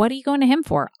 what are you going to him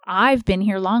for? I've been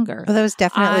here longer. Well, that was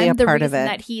definitely a part of it.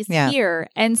 That he's here.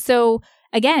 And so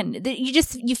again,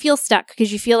 you feel stuck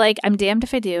because you feel like, I'm damned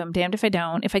if I do, I'm damned if I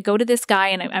don't. If I go to this guy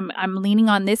and I'm leaning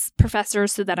on this professor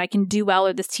so that I can do well,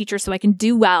 or this teacher so I can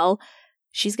do well,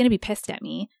 she's going to be pissed at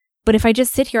me. But if I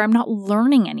just sit here, I'm not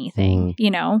learning anything,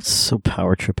 So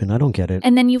power tripping. I don't get it.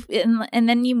 And then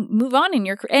you move on in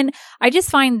your career. And I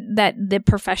just find that the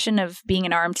profession of being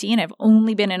an RMT, and I've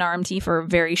only been an RMT for a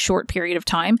very short period of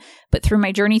time, but through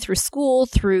my journey through school,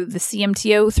 through the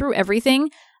CMTO, through everything,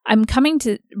 I'm coming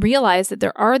to realize that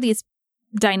there are these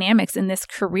dynamics in this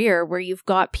career where you've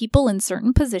got people in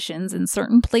certain positions in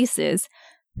certain places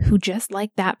who just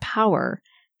like that power.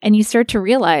 And you start to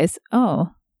realize,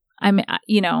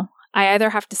 I either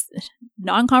have to,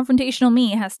 non-confrontational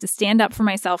me has to stand up for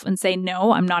myself and say,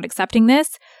 no, I'm not accepting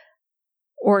this,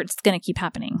 or it's going to keep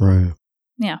happening. Right.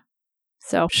 Yeah.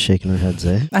 So. Shaking our heads,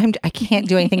 eh? I can't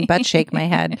do anything but shake my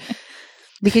head,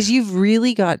 because you've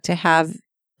really got to have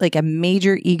like a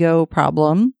major ego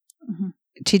problem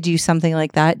to do something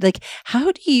like that. Like,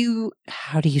 how do you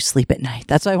sleep at night?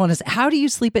 That's what I want to say. How do you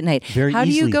sleep at night? Very how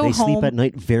easily. do you go they home sleep at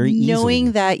night very knowing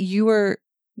easily. that you are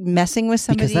messing with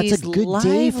somebody's because that's a good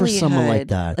day for someone like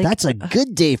that. That's a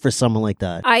good day for someone like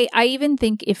that. I even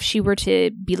think if she were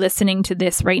to be listening to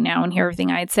this right now and hear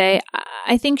everything I'd say,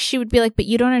 I think she would be like, but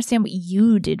you don't understand what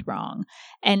you did wrong.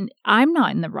 And I'm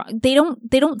not in the wrong. They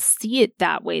don't see it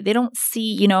that way. They don't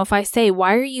see, if I say,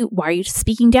 why are you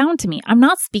speaking down to me? I'm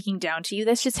not speaking down to you.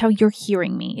 That's just how you're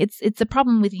hearing me. It's a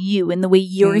problem with you and the way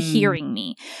you're hearing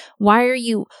me. Why are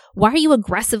you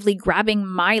aggressively grabbing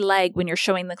my leg when you're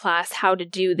showing the class how to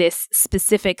do this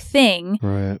specific thing?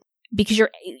 Right. Because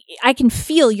I can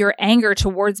feel your anger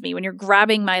towards me when you're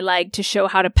grabbing my leg to show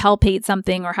how to palpate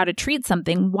something or how to treat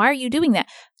something. Why are you doing that?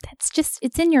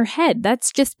 It's in your head.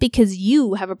 That's just because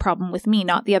you have a problem with me,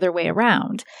 not the other way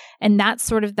around. And that's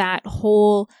sort of that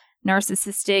whole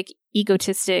narcissistic,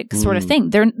 egotistic sort of thing.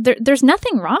 There's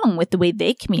nothing wrong with the way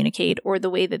they communicate or the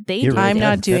way that they do. Right.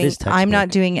 I'm not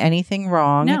doing anything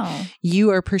wrong. No.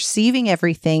 You are perceiving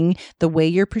everything the way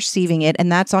you're perceiving it,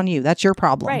 and that's on you. That's your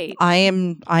problem. Right. I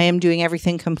am doing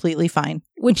everything completely fine.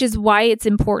 Which is why it's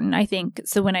important, I think.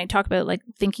 So when I talk about like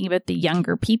thinking about the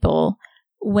younger people,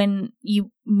 when you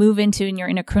move into and you're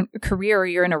in a career or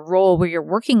you're in a role where you're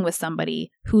working with somebody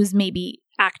who's maybe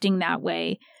acting that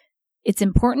way, it's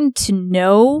important to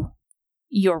know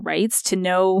your rights, to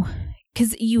know,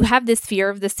 because you have this fear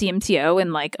of the CMTO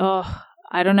and like, oh,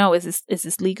 I don't know, is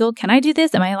this legal? Can I do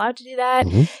this? Am I allowed to do that?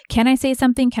 Mm-hmm. Can I say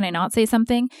something? Can I not say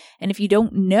something? And if you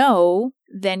don't know,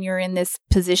 then you're in this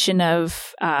position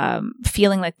of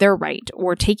feeling like they're right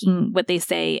or taking what they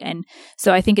say. And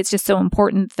so I think it's just so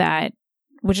important that,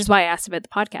 which is why I asked about the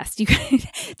podcast. Do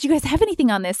you guys have anything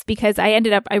on this? Because I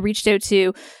reached out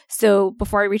to, so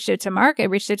before I reached out to Mark, I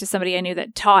reached out to somebody I knew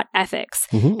that taught ethics.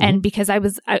 Mm-hmm. And because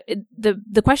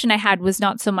the question I had was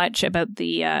not so much about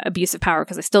the abuse of power,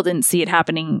 because I still didn't see it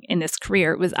happening in this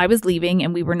career. It was, I was leaving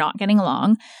and we were not getting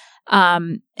along.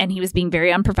 And he was being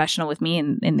very unprofessional with me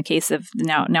in the case of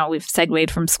now we've segued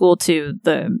from school to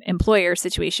the employer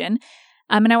situation.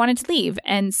 And I wanted to leave.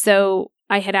 And so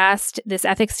I had asked this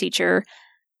ethics teacher,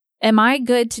 am I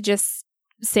good to just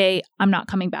say, I'm not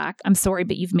coming back? I'm sorry,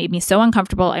 but you've made me so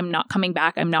uncomfortable. I'm not coming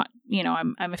back. I'm not,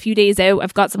 I'm a few days out.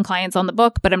 I've got some clients on the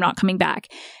book, but I'm not coming back.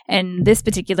 And this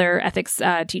particular ethics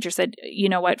teacher said, you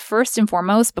know what, first and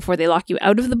foremost, before they lock you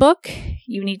out of the book,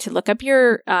 you need to look up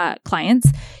your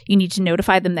clients. You need to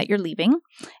notify them that you're leaving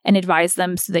and advise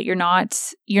them so that you're not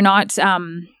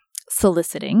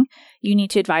soliciting. You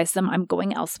need to advise them, I'm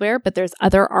going elsewhere, but there's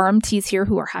other RMTs here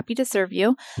who are happy to serve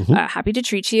you, happy to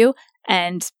treat you,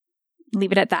 and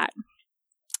leave it at that.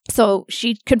 So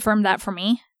she confirmed that for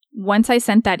me. Once I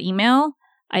sent that email,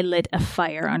 I lit a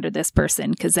fire under this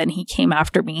person, because then he came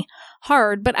after me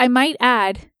hard. But I might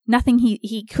add, nothing,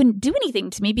 he couldn't do anything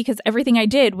to me because everything I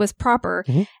did was proper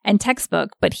and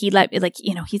textbook. But he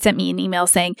he sent me an email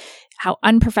saying how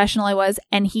unprofessional I was.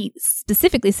 And he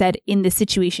specifically said, in this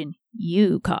situation,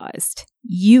 you caused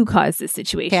this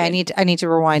situation. Okay, I need to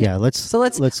rewind. Yeah, let's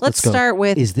start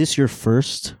with, is this your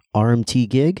first RMT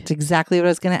gig? It's exactly what I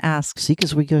was going to ask. See,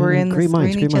 because we're in great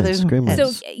minds.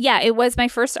 So yeah, it was my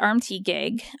first RMT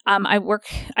gig. I work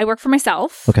for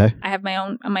myself. Okay. I have my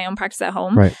own practice at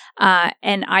home. Right.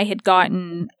 And I had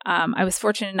gotten, I was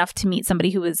fortunate enough to meet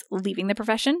somebody who was leaving the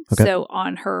profession. Okay. So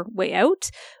on her way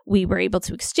out, we were able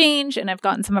to exchange, and I've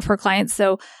gotten some of her clients.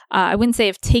 So I wouldn't say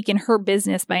I've taken her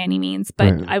business by any means,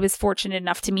 but I was fortunate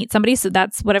enough to meet somebody. So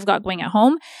that's what I've got going at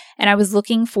home. And I was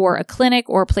looking for a clinic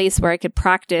or a place where I could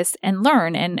practice and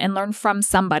learn and learn from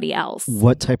somebody else.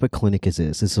 What type of clinic is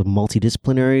this? Is this a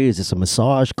multidisciplinary? Is this a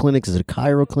massage clinic? Is it a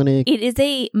chiro clinic? It is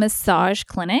a massage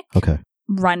clinic. Okay.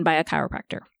 Run by a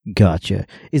chiropractor. Gotcha.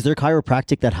 Is there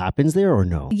chiropractic that happens there or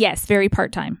no? Yes, very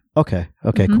part-time. Okay.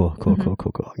 Cool.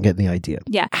 I'm getting the idea.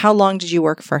 Yeah. How long did you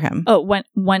work for him? Oh,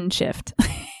 one shift.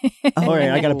 All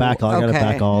right, I got to back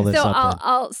all this so up.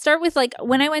 I'll start with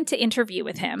when I went to interview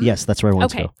with him. Yes, that's where I want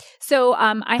to go. So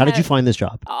how did you find this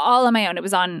job? All on my own.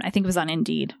 I think it was on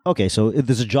Indeed. Okay, so if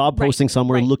there's a job posting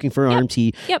somewhere looking for an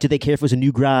RMT. Yep. Did they care if it was a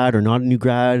new grad or not a new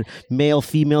grad? Male,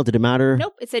 female? Did it matter?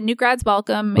 Nope. It said new grads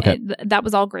welcome. Okay. That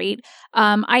was all great.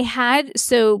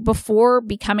 So before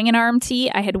becoming an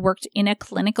RMT, I had worked in a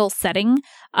clinical setting,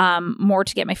 more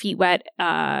to get my feet wet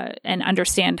and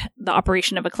understand the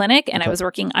operation of a clinic. And I was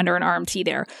working under an RMT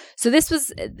there. So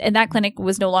and that clinic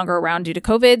was no longer around due to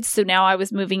COVID. So now I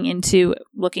was moving into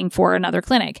looking for another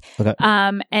clinic. Okay.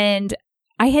 And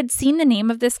I had seen the name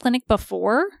of this clinic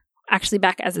before, actually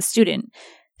back as a student.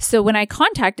 So when I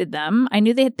contacted them, I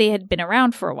knew they had been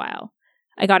around for a while.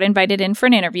 I got invited in for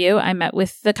an interview. I met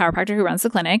with the chiropractor who runs the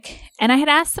clinic, and I had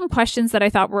asked some questions that I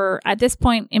thought were at this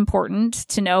point important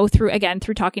to know through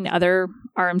talking to other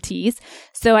RMTs.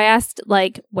 So I asked,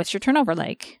 what's your turnover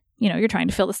like? You're trying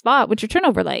to fill the spot. What's your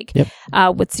turnover like? Yep.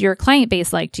 What's your client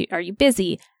base like? Are you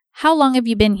busy? How long have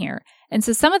you been here? And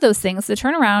so some of those things, the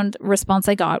turnaround response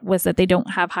I got was that they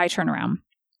don't have high turnaround,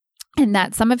 and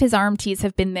that some of his RMTs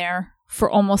have been there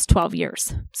for almost 12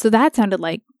 years. So that sounded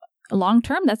like long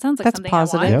term. That sounds like that's something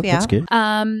positive. I want. Yeah, that's good.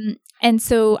 And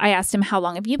so I asked him, how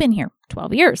long have you been here?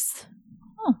 12 years.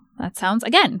 Oh, that sounds,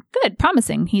 again, good,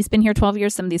 promising. He's been here 12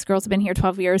 years. Some of these girls have been here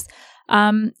 12 years.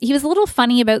 He was a little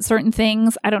funny about certain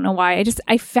things. I don't know why.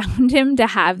 I found him to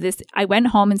have this. I went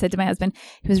home and said to my husband,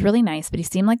 he was really nice, but he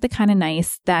seemed like the kind of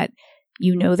nice that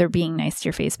they're being nice to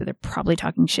your face, but they're probably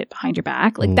talking shit behind your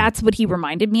back. That's what he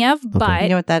reminded me of. Okay. But you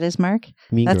know what that is, Mark?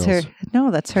 Mean that's Girls.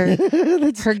 That's her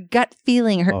her gut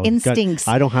feeling, her instincts.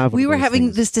 I don't have. We were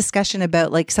having this discussion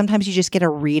about sometimes you just get a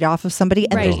read off of somebody,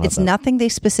 and it's nothing they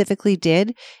specifically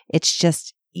did. It's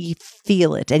just you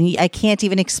feel it, and I can't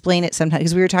even explain it sometimes,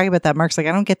 because we were talking about that. Mark's like,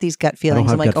 I don't get these gut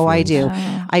feelings. I'm like, I do.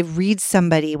 I read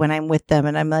somebody when I'm with them,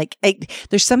 and I'm like,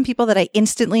 there's some people that I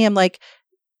instantly am like,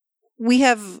 we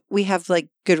have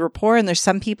good rapport, and there's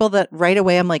some people that right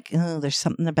away I'm like, oh, there's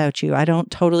something about you. I don't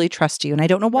totally trust you, and I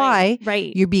don't know why.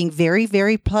 Right. You're being very,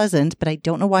 very pleasant, but I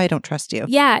don't know why I don't trust you.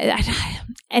 Yeah,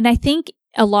 and I think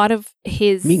a lot of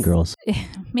his Mean Girls.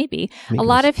 Maybe Mean a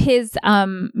lot Girls. of his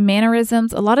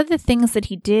mannerisms, a lot of the things that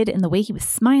he did and the way he was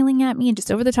smiling at me and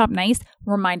just over the top nice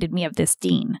reminded me of this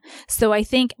dean. So I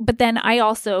think, but then I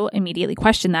also immediately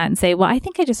question that and say, well, I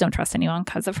think I just don't trust anyone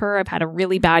because of her. I've had a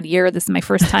really bad year. This is my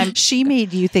first time. She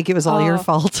made you think it was all your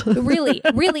fault. Really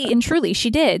and truly, she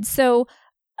did. So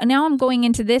now I'm going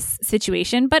into this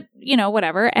situation, but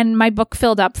whatever. And my book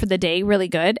filled up for the day really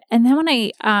good. And then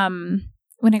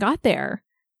when I got there,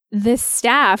 this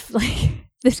staff, like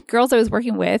the girls I was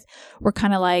working with, were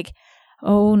kind of like,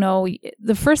 oh no.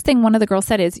 The first thing one of the girls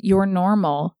said is, "You're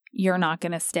normal. You're not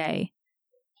going to stay."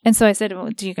 And so I said, well,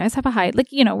 do you guys have a high,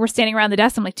 we're standing around the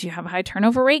desk. I'm like, do you have a high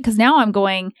turnover rate? Because now I'm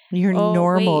going, you're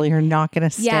normal. Wait. You're not going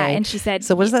to stay. Yeah. And she said,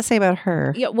 so what does that say about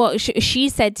her? Yeah. Well, she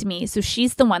said to me, so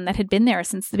she's the one that had been there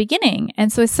since the beginning.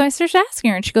 And so I started asking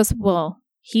her and she goes, well,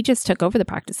 he just took over the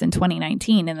practice in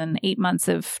 2019. And then 8 months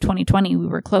of 2020, we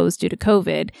were closed due to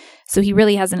COVID. So he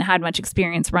really hasn't had much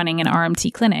experience running an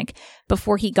RMT clinic.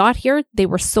 Before he got here, they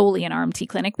were solely an RMT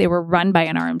clinic. They were run by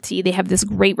an RMT. They have this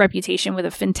great reputation with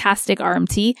a fantastic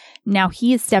RMT. Now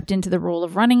he has stepped into the role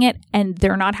of running it and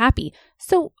they're not happy.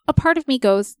 So a part of me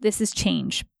goes, this is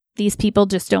change. These people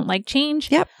just don't like change.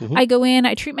 Yep. Mm-hmm. I go in,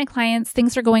 I treat my clients,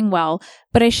 things are going well.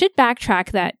 But I should backtrack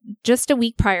that just a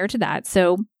week prior to that.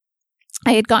 So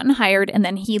I had gotten hired and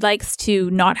then he likes to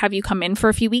not have you come in for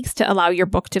a few weeks to allow your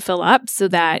book to fill up so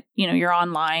that, you're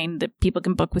online, that people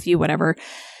can book with you, whatever.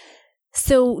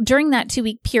 So during that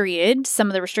 2-week period, some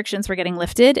of the restrictions were getting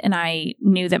lifted and I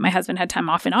knew that my husband had time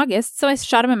off in August. So I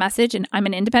shot him a message and I'm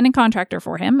an independent contractor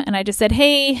for him. And I just said,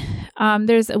 hey,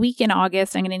 there's a week in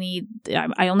August. I'm going to need,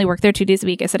 I only work there 2 days a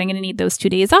week. I said, I'm going to need those 2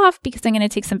 days off because I'm going to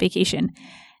take some vacation.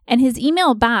 And his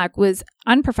email back was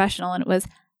unprofessional and it was,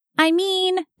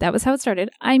 that was how it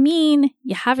started.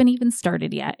 You haven't even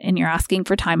started yet and you're asking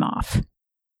for time off.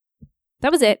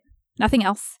 That was it. Nothing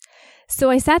else. So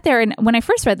I sat there and when I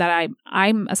first read that,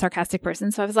 I'm a sarcastic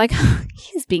person. So I was like,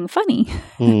 he's being funny.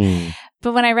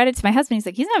 But when I read it to my husband, he's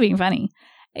like, he's not being funny.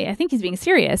 I think he's being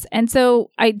serious. And so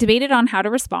I debated on how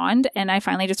to respond. And I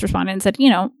finally just responded and said,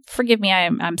 forgive me.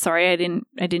 I'm sorry. I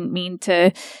didn't mean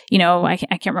to, I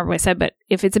can't remember what I said, but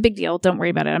if it's a big deal, don't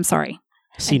worry about it. I'm sorry.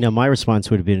 See, now my response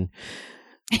would have been,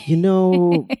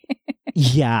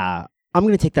 yeah, I'm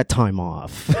going to take that time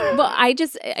off. Well, I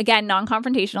just, again,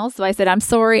 non-confrontational. So I said, I'm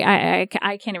sorry. I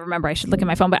can't even remember. I should look at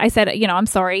my phone. But I said, I'm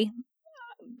sorry.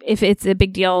 If it's a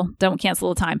big deal, don't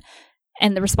cancel the time.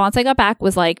 And the response I got back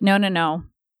was like, no.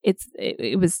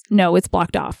 It's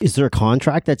blocked off. Is there a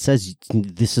contract that says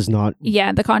this is not?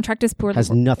 Yeah, the contract is poorly. Has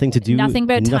nothing to do. Nothing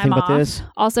about time off. This.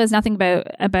 Also has nothing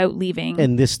about leaving.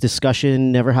 And this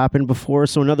discussion never happened before.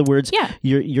 So in other words, yeah.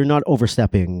 you're not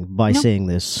overstepping by saying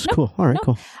this. No. Cool. All right. No.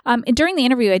 Cool. And during the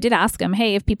interview, I did ask him,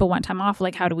 hey, if people want time off,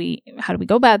 like how do we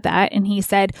go about that? And he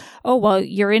said, oh, well,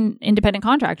 you're an independent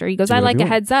contractor. He goes, I like a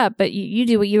heads up, but you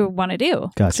do what you want to do.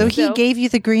 Gotcha. So he gave you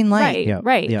the green light.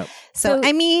 Right. Yep. So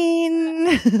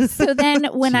So then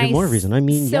when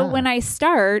when I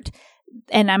start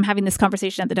and I'm having this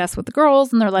conversation at the desk with the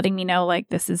girls and they're letting me know like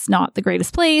this is not the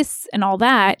greatest place and all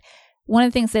that, one of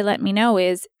the things they let me know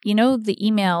is, the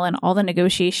email and all the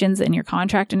negotiations and your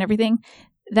contract and everything,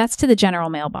 that's to the general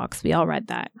mailbox. We all read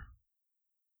that.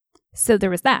 So there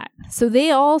was that. So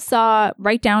they all saw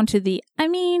right down to the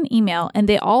email and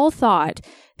they all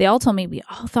told me, we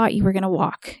all thought you were going to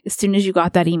walk as soon as you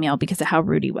got that email because of how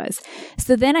rude he was.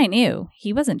 So then I knew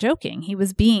he wasn't joking. He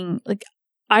was being like,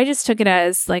 I just took it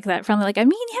as like that friendly, like, you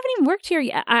haven't even worked here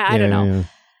yet. I don't know. Yeah.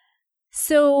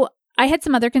 So I had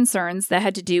some other concerns that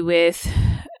had to do with,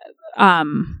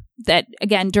 that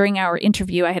again, during our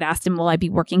interview, I had asked him, will I be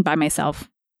working by myself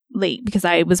late because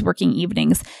I was working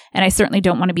evenings and I certainly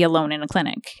don't want to be alone in a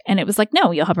clinic. And it was like,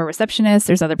 no, you'll have a receptionist.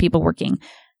 There's other people working.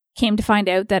 Came to find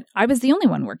out that I was the only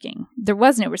one working. There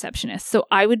was no receptionist. So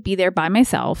I would be there by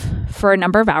myself for a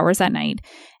number of hours at night.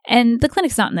 And the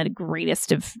clinic's not in the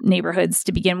greatest of neighborhoods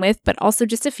to begin with, but also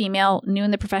just a female new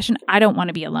in the profession. I don't want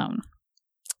to be alone.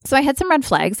 So I had some red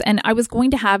flags and I was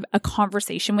going to have a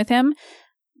conversation with him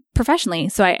professionally.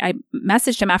 So I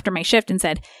messaged him after my shift and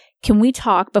said, can we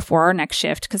talk before our next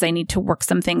shift? Because I need to work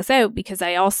some things out because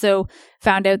I also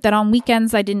found out that on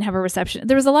weekends I didn't have a reception.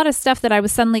 There was a lot of stuff that I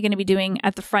was suddenly going to be doing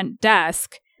at the front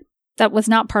desk that was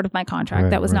not part of my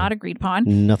contract. That was not agreed upon.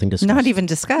 Nothing discussed. Not even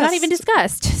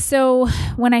discussed. So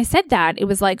when I said that, it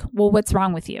was like, well, what's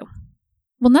wrong with you?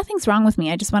 Well, nothing's wrong with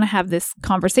me. I just want to have this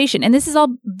conversation. And this is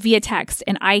all via text.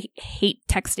 And I hate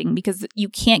texting because you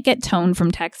can't get tone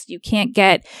from text. You can't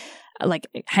get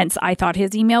hence I thought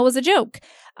his email was a joke.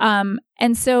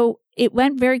 And so it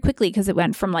went very quickly because it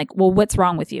went from like, well, what's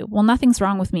wrong with you? Well, nothing's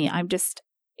wrong with me.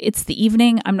 it's the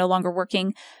evening. I'm no longer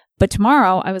working. But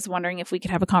tomorrow I was wondering if we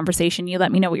could have a conversation. You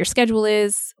let me know what your schedule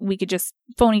is. We could just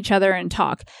phone each other and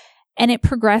talk. And it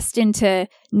progressed into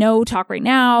no, talk right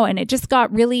now. And it just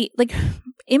got really like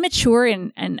immature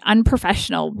and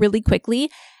unprofessional really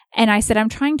quickly. And I said, I'm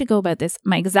trying to go about this.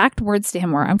 My exact words to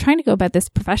him were, I'm trying to go about this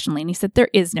professionally. And he said, there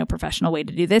is no professional way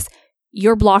to do this.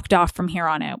 You're blocked off from here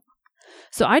on out.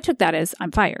 So I took that as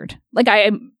I'm fired. Like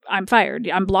I'm fired.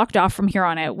 I'm blocked off from here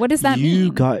on out. What does that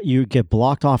mean? You get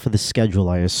blocked off of the schedule,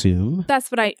 I assume.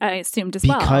 That's what I assumed as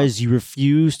well. well. Because you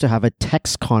refuse to have a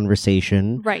text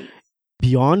conversation. Right.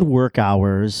 Beyond work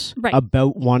hours, right,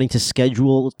 about wanting to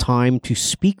schedule time to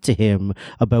speak to him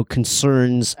about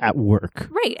concerns at work.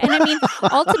 Right. And I mean,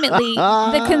 ultimately,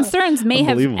 the concerns may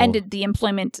have ended the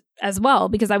employment as well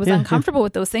because I was uncomfortable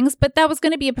with those things. But that was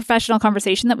going to be a professional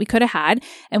conversation that we could have had.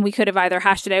 And we could have either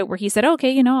hashed it out where he said,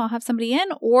 okay, I'll have somebody in,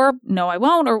 or no, I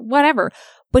won't, or whatever.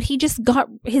 But he just got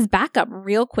his back up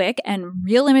real quick and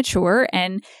real immature,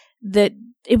 and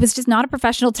it was just not a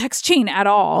professional text chain at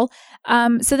all.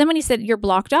 So then when he said, you're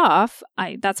blocked off,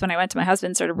 that's when I went to my husband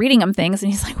and started reading him things.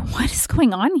 And he's like, what is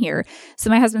going on here? So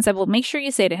my husband said, well, make sure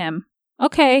you say to him,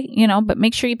 okay, but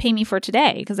make sure you pay me for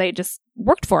today because I just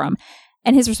worked for him.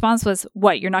 And his response was,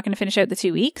 what, you're not going to finish out the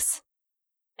 2 weeks?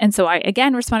 And so I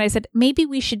again responded, I said, maybe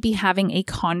we should be having a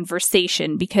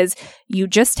conversation because you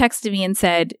just texted me and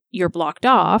said, you're blocked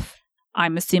off.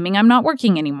 I'm assuming I'm not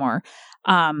working anymore.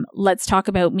 Let's talk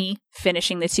about me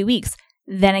finishing the 2 weeks.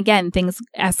 Then again, things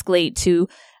escalate to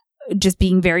just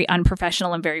being very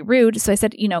unprofessional and very rude. So I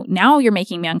said, now you're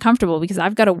making me uncomfortable because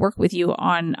I've got to work with you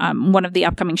on one of the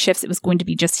upcoming shifts. It was going to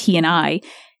be just he and I.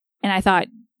 And I thought,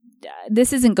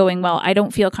 this isn't going well. I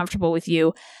don't feel comfortable with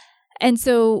you. And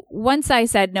so once I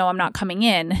said, no, I'm not coming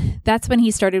in, that's when he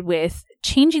started with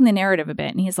changing the narrative a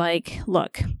bit. And he's like,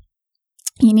 look,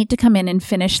 you need to come in and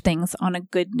finish things on a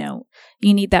good note.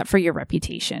 You need that for your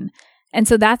reputation. And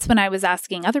so that's when I was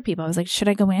asking other people, I was like, should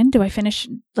I go in? Do I finish?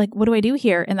 Like, what do I do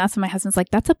here? And that's when my husband's like,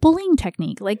 that's a bullying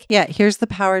technique. Like, yeah, here's the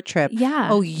power trip. Yeah.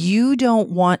 Oh, you don't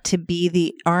want to be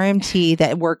the RMT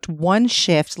that worked one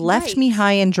shift, left me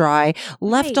high and dry,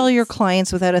 left all your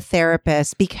clients without a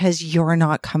therapist because you're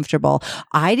not comfortable.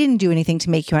 I didn't do anything to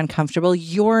make you uncomfortable.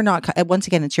 You're not, once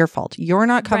again, it's your fault. You're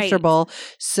not comfortable.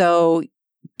 Right. So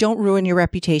don't ruin your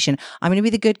reputation. I'm going to be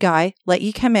the good guy, let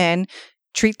you come in,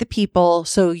 treat the people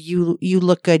so you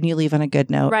look good and you leave on a good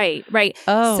note. Right.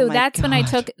 Oh, so that's when I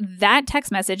took that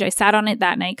text message. I sat on it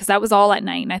that night because that was all at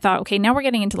night. And I thought, okay, now we're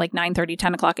getting into like 9:30,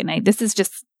 10 o'clock at night. This is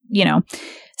just,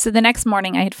 So the next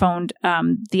morning I had phoned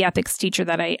the ethics teacher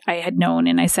that I had known.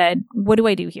 And I said, what do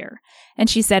I do here? And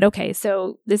she said, okay,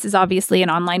 so this is obviously an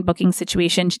online booking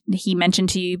situation. He mentioned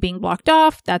to you being blocked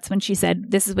off. That's when she said,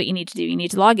 this is what you need to do. You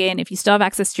need to log in. If you still have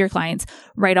access to your clients,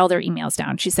 write all their emails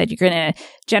down. She said, you're going to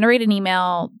generate an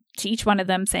email to each one of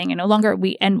them saying, and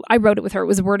I wrote it with her. It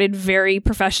was worded very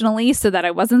professionally so that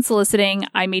I wasn't soliciting.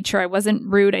 I made sure I wasn't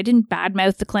rude. I didn't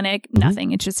badmouth the clinic,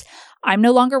 nothing. It's just, I'm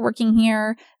no longer working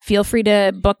here. Feel free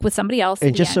to book with somebody else.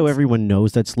 And just so everyone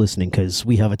knows that's listening, because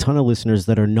we have a ton of listeners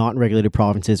that are not in regulated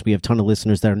provinces. We have a ton of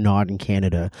listeners that are not in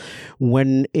Canada.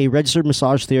 When a registered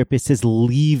massage therapist is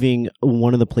leaving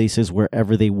one of the places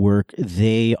wherever they work,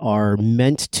 they are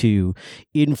meant to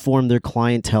inform their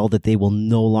clientele that they will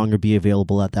no longer be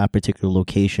available at that particular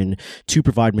location to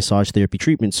provide massage therapy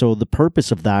treatment. So the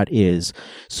purpose of that is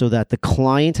so that the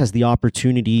client has the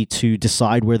opportunity to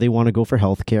decide where they want to go for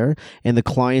healthcare, and the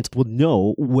client will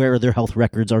know where their health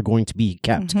records are going to be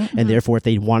kept. And therefore, if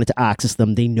they wanted to access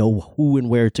them, they know who and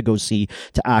where to go see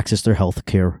to access their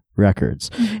healthcare records.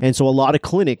 And so a lot of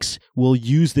clinics will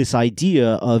use this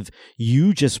idea of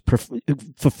you just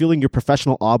fulfilling your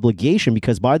professional obligation,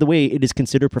 because, by the way, it is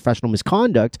considered professional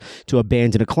misconduct to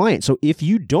abandon a client. So if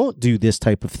you don't do this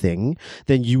type of thing,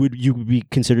 then you would be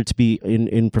considered to be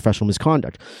in professional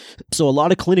misconduct. So a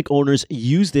lot of clinic owners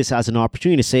use this as an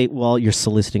opportunity to say, well, you're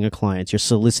soliciting a client, you're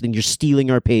stealing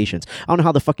our patients. I don't know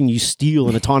how the fucking you steal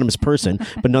an autonomous person,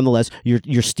 but nonetheless,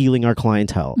 you're stealing our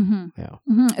clientele.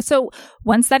 So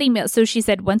once that email, so she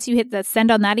said, once you hit the send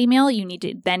on that email, you need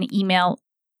to then email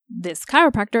this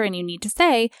chiropractor and you need to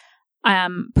say,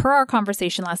 per our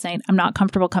conversation last night, I'm not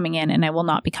comfortable coming in and I will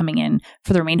not be coming in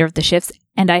for the remainder of the shifts.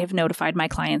 And I have notified my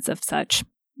clients of such,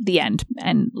 the end,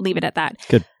 and leave it at that.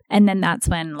 Good. And then that's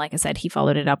when, like I said, he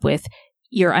followed it up with,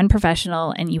 you're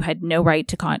unprofessional and you had no right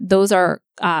to those are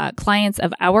clients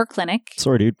of our clinic.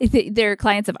 Sorry, dude. They're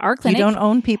clients of our clinic. You don't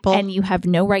own people. And you have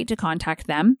no right to contact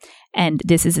them. And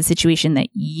this is a situation that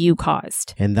you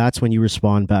caused. And that's when you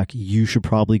respond back. You should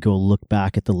probably go look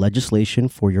back at the legislation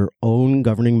for your own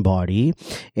governing body.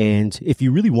 And if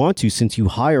you really want to, since you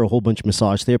hire a whole bunch of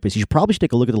massage therapists, you should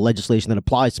take a look at the legislation that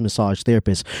applies to massage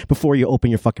therapists before you open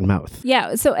your fucking mouth.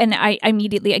 Yeah. So, and I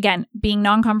immediately, again, being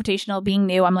non-confrontational, being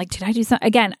new, I'm like, did I do something?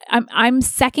 Again, I'm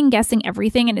second guessing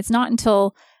everything. And it's not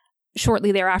until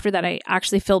shortly thereafter that I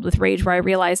actually filled with rage where I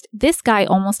realized this guy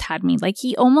almost had me. Like,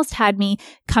 he almost had me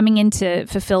coming in to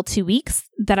fulfill 2 weeks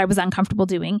that I was uncomfortable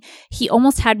doing. He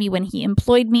almost had me when he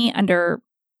employed me under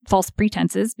false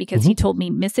pretenses because he told me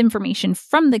misinformation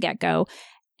from the get-go.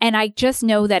 And I just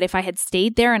know that if I had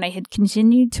stayed there and I had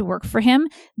continued to work for him,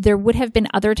 there would have been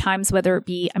other times, whether it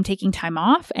be I'm taking time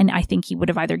off, and I think he would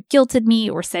have either guilted me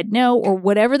or said no, or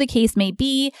whatever the case may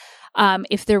be.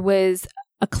 If there was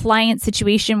a client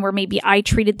situation where maybe I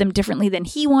treated them differently than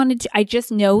he wanted to, I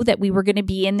just know that we were going to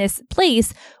be in this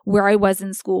place where I was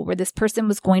in school, where this person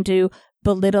was going to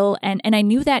belittle. And I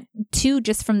knew that too,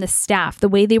 just from the staff, the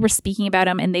way they were speaking about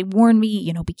him. And they warned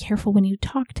me, be careful when you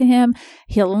talk to him.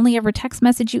 He'll only ever text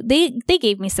message you. They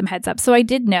gave me some heads up. So I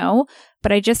did know,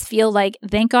 but I just feel like,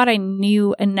 thank God I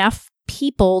knew enough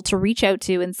people to reach out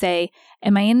to and say,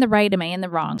 am I in the right? Am I in the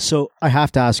wrong? So I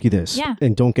have to ask you this,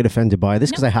 and don't get offended by this,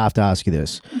 because I have to ask you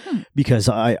this, because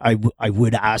I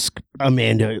would ask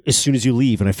Amanda as soon as you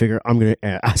leave, and I figure I'm going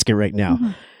to ask it right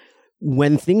now.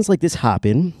 When things like this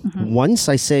happen, once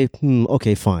I say,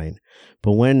 okay, fine.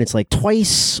 But when it's like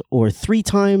twice or 3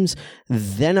 times,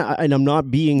 then I'm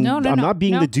not being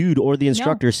the dude or the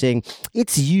instructor saying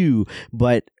it's you,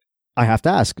 but I have to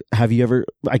ask, have you ever,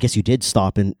 I guess you did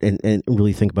stop and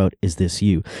really think about, is this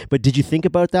you? But did you think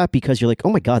about that because you're like,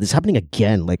 oh my God, this is happening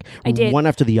again, like I did. One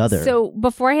after the other? So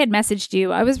before I had messaged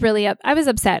you, I was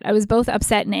upset. I was both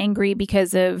upset and angry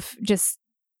because of just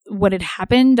what had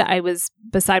happened. I was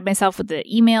beside myself with the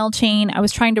email chain. I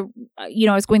was trying to, I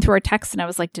was going through our texts and I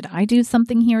was like, did I do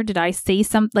something here? Did I say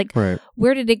something? Like,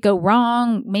 where did it go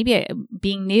wrong? Maybe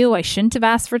being new, I shouldn't have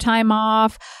asked for time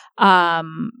off.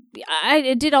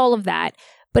 I did all of that.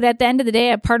 But at the end of the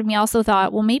day, a part of me also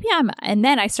thought, well, maybe and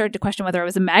then I started to question whether I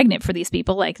was a magnet for these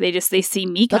people. Like, they see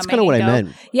me coming. That's kind of what I meant.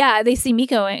 Yeah. They see me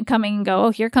coming and go, oh,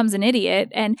 here comes an idiot.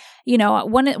 And,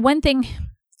 one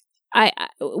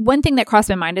thing that crossed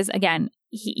my mind is, again,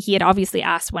 he had obviously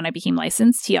asked when I became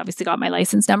licensed. He obviously got my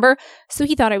license number. So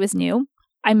he thought I was new.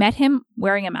 I met him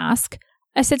wearing a mask.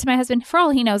 I said to my husband, for all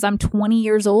he knows, I'm 20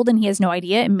 years old and he has no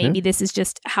idea. And maybe this is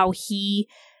just how he,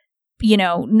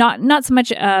 not so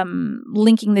much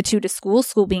linking the two to school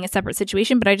being a separate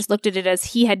situation, but I just looked at it as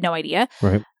he had no idea.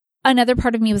 Right. Another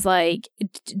part of me was like,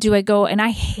 do I go? And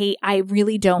I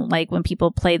really don't like when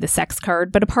people play the sex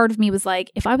card, but a part of me was like,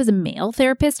 if I was a male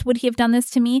therapist, would he have done this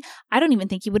to me? I don't even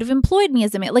think he would have employed me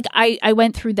as a male. Like, I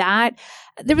went through that.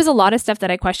 There was a lot of stuff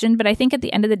that I questioned, but I think at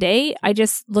the end of the day, I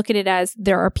just look at it as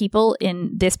there are people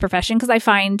in this profession, because I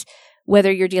find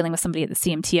whether you're dealing with somebody at the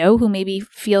CMTO who maybe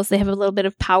feels they have a little bit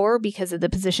of power because of the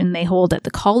position they hold at the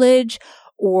college,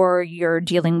 or you're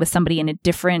dealing with somebody in a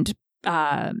different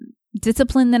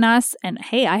discipline than us, and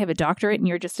hey, I have a doctorate and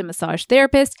you're just a massage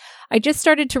therapist. I just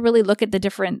started to really look at the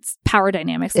different power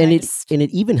dynamics. And it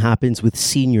even happens with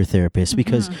senior therapists,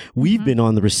 because we've been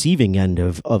on the receiving end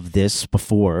of this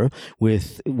before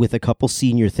with a couple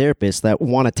senior therapists that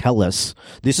want to tell us,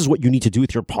 this is what you need to do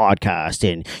with your podcast,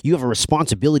 and you have a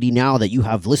responsibility now that you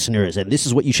have listeners, and this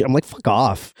is what you should. I'm like, fuck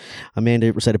off.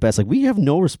 Amanda said it best, like, we have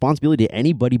no responsibility to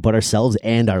anybody but ourselves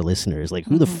and our listeners. Like,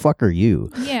 who the fuck are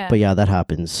you? Yeah. But yeah, that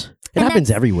happens. It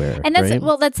happens everywhere. And that's, right?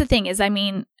 Well, that's the thing is, I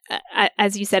mean,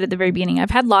 as you said at the very beginning, I've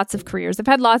had lots of careers. I've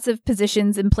had lots of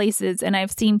positions and places, and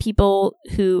I've seen people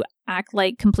who act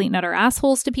like complete and utter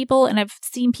assholes to people. And I've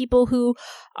seen people who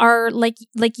are like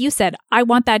you said, I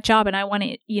want that job and I want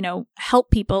to,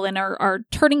 help people, and are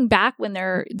turning back when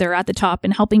they're at the top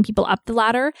and helping people up the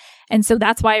ladder. And so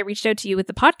that's why I reached out to you with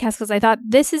the podcast, because I thought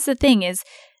this is the thing is,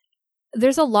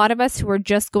 there's a lot of us who are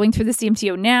just going through the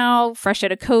CMTO now, fresh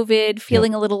out of COVID,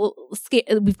 feeling a little scared.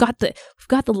 We've got the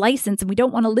license and we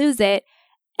don't want to lose it.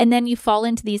 And then you fall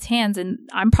into these hands, and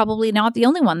I'm probably not the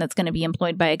only one that's going to be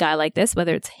employed by a guy like this,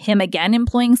 whether it's him again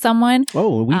employing someone.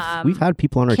 Oh, we've had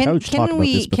people on our couch talk about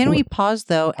this before. Can we pause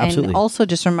though? Absolutely. And also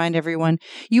just remind everyone,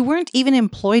 you weren't even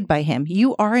employed by him.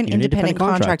 You are an independent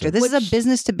contractor. This is a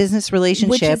business to business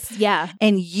relationship.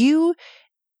 And you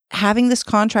having this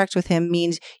contract with him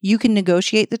means you can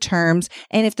negotiate the terms.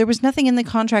 And if there was nothing in the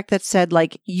contract that said,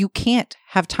 like, you can't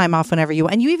have time off whenever you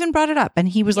want, and you even brought it up, and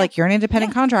he was like, you're an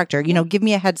independent contractor, give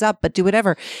me a heads up, but do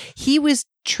whatever. He was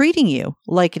treating you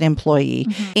like an employee.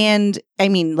 Mhm. And I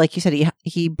mean, like you said,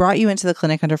 he brought you into the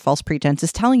clinic under false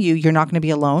pretenses, telling you you're not going to be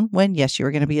alone when, yes, you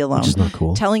were going to be alone. Which is not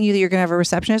cool. Telling you that you're going to have a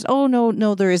receptionist. Oh,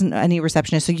 no, there isn't any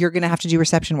receptionist. So you're going to have to do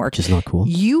reception work. Which is not cool.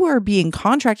 You are being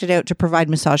contracted out to provide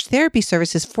massage therapy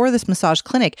services for this massage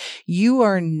clinic. You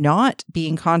are not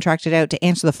being contracted out to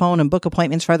answer the phone and book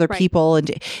appointments for other Right. people.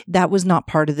 And that was not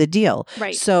part of the deal.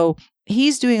 Right. So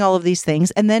he's doing all of these things.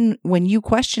 And then when you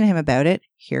question him about it,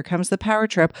 here comes the power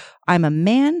trip. I'm a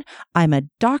man. I'm a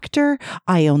doctor.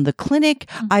 I own the clinic.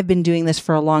 Mhm. I've been doing this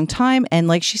for a long time. And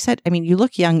like she said, I mean, you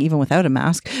look young even without a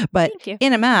mask, but Thank you.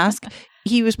 in a mask,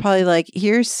 he was probably like,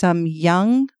 here's some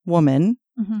young woman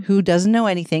Mhm. who doesn't know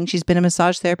anything. She's been a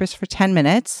massage therapist for 10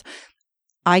 minutes.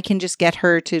 I can just get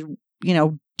her to,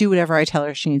 do whatever I tell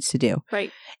her she needs to do. Right.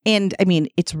 And I mean,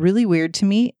 it's really weird to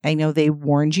me. I know they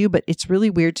warned you, but it's really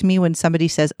weird to me when somebody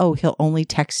says, oh, he'll only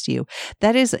text you.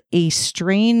 That is a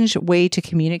strange way to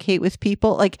communicate with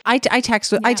people. Like I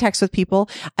text with people.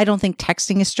 I don't think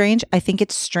texting is strange. I think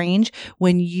it's strange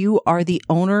when you are the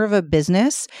owner of a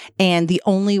business and the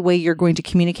only way you're going to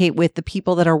communicate with the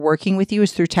people that are working with you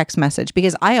is through text message.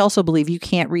 Because I also believe you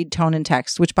can't read tone in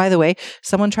text, which by the way,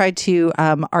 someone tried to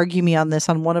argue me on this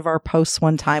on one of our posts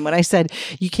one time when I said,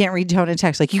 you can't read tone in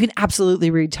text. Like you can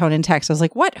absolutely read tone in text. I was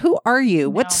like, what? Who are you?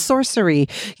 What's sorcery?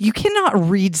 You cannot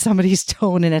read somebody's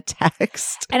tone in a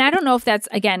text. And I don't know if that's,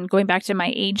 again, going back to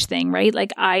my age thing, right?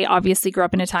 Like I obviously grew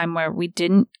up in a time where we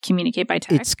didn't communicate by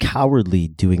text. It's cowardly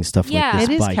doing stuff Yeah. like this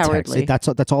It is by cowardly.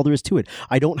 text. That's all there is to it.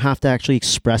 I don't have to actually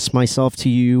express myself to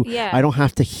you. Yeah. I don't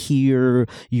have to hear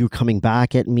you coming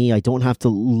back at me. I don't have to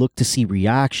look to see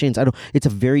reactions. It's a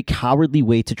very cowardly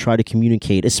way to try to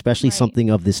communicate, especially Right. something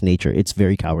of this nature. It's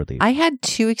very cowardly. I had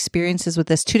two experiences with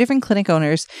this, two different clinic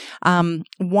owners.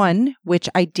 One, which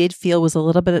I did feel was a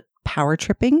little bit power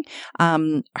tripping.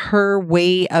 Her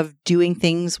way of doing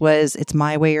things was it's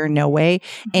my way or no way.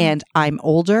 Mhm. And I'm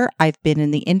older. I've been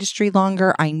in the industry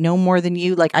longer. I know more than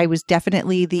you. Like I was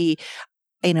definitely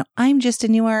I'm just a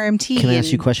new RMT. Can I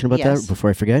ask you a question about yes. that before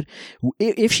I forget?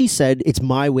 If she said it's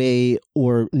my way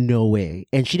or no way,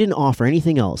 and she didn't offer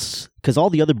anything else, because all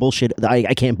the other bullshit,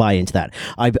 I can't buy into that.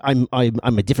 I'm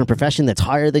a different profession that's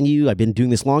higher than you. I've been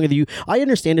doing this longer than you. I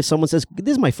understand if someone says,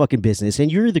 this is my fucking business,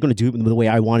 and you're either going to do it the way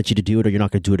I wanted you to do it, or you're not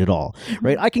going to do it at all,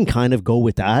 right? I can kind of go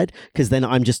with that, because then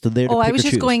I'm just there to pick I was or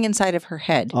just choose. going inside of her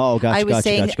head. Oh, gotcha. I was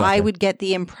saying gotcha. I would get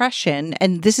the impression,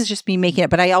 and this is just me making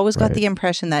it, but I always got Right. the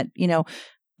impression that,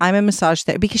 I'm a massage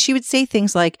therapist, because she would say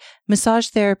things like, massage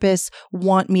therapists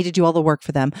want me to do all the work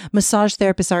for them. Massage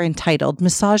therapists are entitled.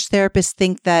 Massage therapists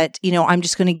think that, I'm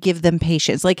just going to give them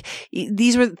patients. Like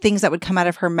these were things that would come out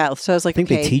of her mouth. So I was like, I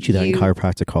think okay, they teach you that in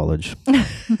chiropractic college.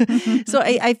 So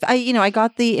I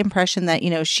got the impression that,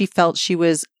 she felt she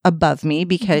was above me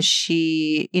because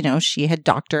she had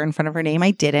doctor in front of her name.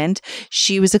 I didn't.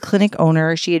 She was a clinic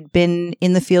owner. She had been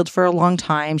in the field for a long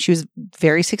time. She was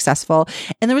very successful.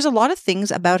 And there was a lot of things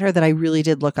about her that I really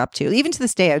did look up to. Even to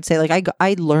this day, I would say like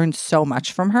I learned so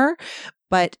much from her.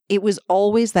 But it was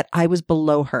always that I was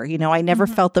below her. I never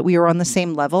felt that we were on the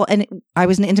same level. And I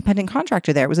was an independent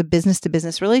contractor there. It was a business to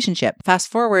business relationship. Fast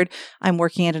forward, I'm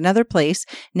working at another place.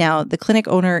 Now, the clinic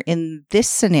owner in this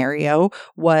scenario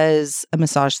was a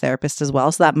massage therapist as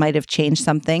well. So that might have changed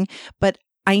something. But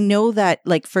I know that,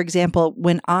 like, for example,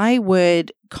 when I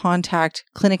would contact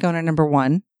clinic owner number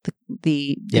one,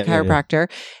 the chiropractor,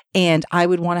 and I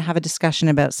would want to have a discussion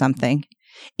about something,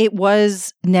 it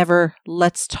was never,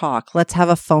 let's talk, let's have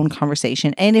a phone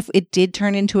conversation. And if it did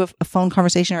turn into a phone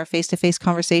conversation or a face-to-face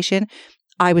conversation,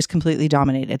 I was completely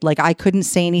dominated. Like I couldn't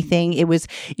say anything.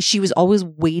 She was always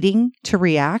waiting to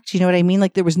react. You know what I mean?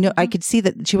 Like there was I could see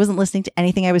that she wasn't listening to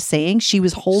anything I was saying. She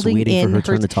was holding waiting in for her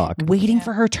turn to talk. Waiting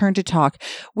for her turn to talk.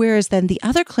 Whereas then the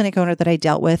other clinic owner that I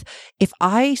dealt with, if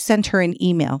I sent her an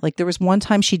email, like there was one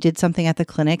time she did something at the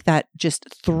clinic that just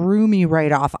threw me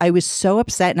right off. I was so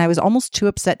upset, and I was almost too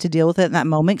upset to deal with it in that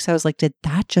moment. Because I was like, did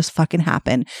that just fucking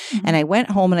happen? Mhm. And I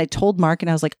went home and I told Mark, and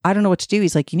I was like, I don't know what to do.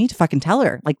 He's like, you need to fucking tell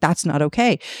her. Like, that's not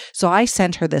okay. So I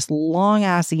sent her this long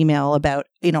ass email about,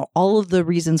 all of the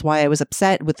reasons why I was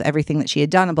upset with everything that she had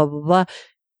done and blah, blah, blah.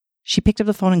 She picked up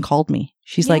the phone and called me.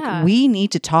 She's Yeah. like, we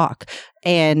need to talk.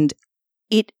 And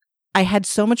I had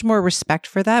so much more respect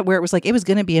for that, where it was like, it was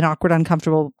going to be an awkward,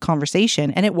 uncomfortable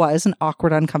conversation. And it was an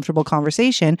awkward, uncomfortable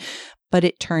conversation, but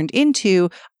it turned into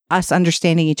us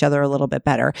understanding each other a little bit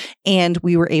better. And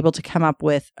we were able to come up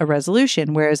with a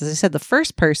resolution. Whereas, as I said, the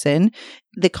first person,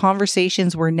 the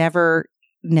conversations were never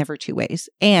two ways.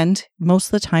 And most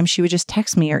of the time she would just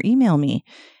text me or email me.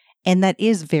 And that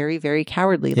is very, very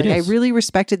cowardly. Like, I is. really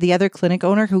respected the other clinic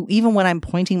owner who, even when I'm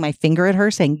pointing my finger at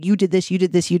her saying, you did this, you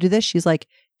did this, you did this, she's like,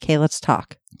 okay, let's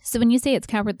talk. So when you say it's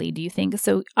cowardly, do you think,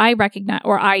 so I recognize,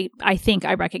 or I think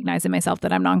I recognize in myself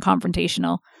that I'm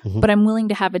non-confrontational, but I'm willing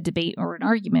to have a debate or an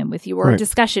argument with you or a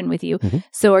discussion with you.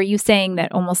 So are you saying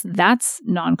that almost that's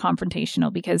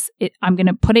non-confrontational because I'm going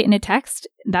to put it in a text?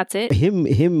 That's it?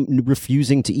 Him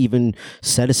refusing to even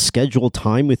set a scheduled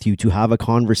time with you to have a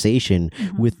conversation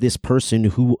with this person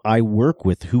who I work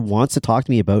with, who wants to talk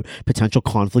to me about potential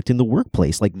conflict in the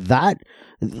workplace. Like that,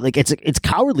 like it's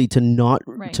cowardly to not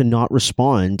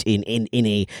respond in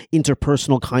a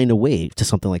interpersonal kind of way to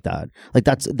something like that. Like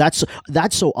that's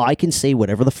so I can say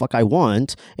whatever the fuck I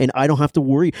want and I don't have to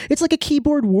worry. It's like a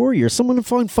keyboard warrior, someone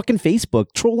on fucking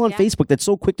Facebook, troll on Facebook that's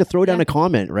so quick to throw down a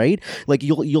comment, right? Like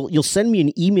you'll send me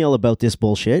an email about this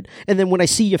bullshit, and then when I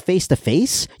see you face to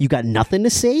face, you got nothing to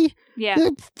say?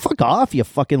 Yeah. Fuck off, you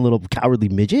fucking little cowardly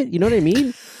midget. You know what I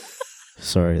mean?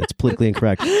 Sorry, that's politically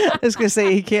incorrect. I was going to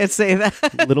say, you can't say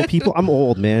that. Little people. I'm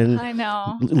old, man. I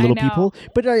know. Little people.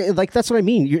 But like, that's what I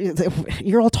mean.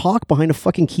 You're all talk behind a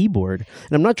fucking keyboard.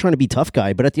 And I'm not trying to be tough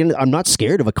guy, but at the end, I'm not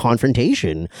scared of a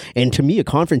confrontation. And to me, a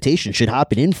confrontation should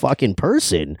happen in fucking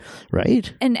person,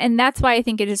 right? And that's why I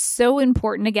think it is so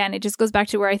important. Again, it just goes back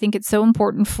to where I think it's so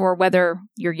important for whether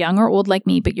you're young or old like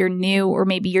me, but you're new, or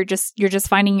maybe you're just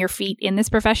finding your feet in this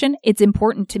profession. It's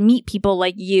important to meet people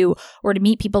like you, or to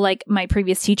meet people like my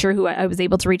previous teacher who I was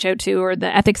able to reach out to, or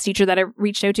the ethics teacher that I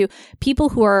reached out to, people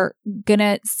who are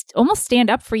gonna almost stand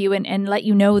up for you and let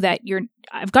you know that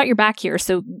I've got your back here.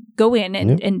 So go in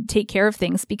and take care of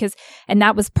things, and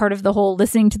that was part of the whole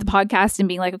listening to the podcast and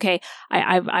being like, okay,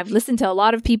 I've listened to a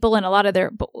lot of people and a lot of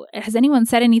but has anyone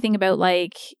said anything about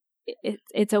like,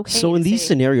 it's okay. So in these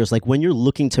scenarios, like when you're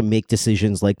looking to make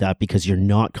decisions like that because you're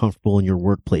not comfortable in your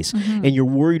workplace and you're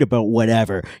worried about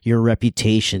whatever, your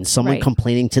reputation, someone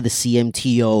complaining to the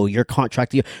CMTO, your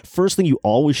contract, first thing you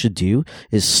always should do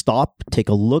is stop, take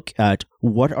a look at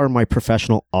what are my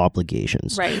professional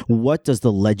obligations? Right. What does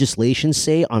the legislation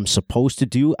say I'm supposed to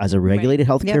do as a regulated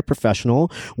healthcare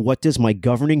professional? What does my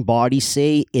governing body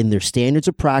say in their standards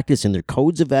of practice, in their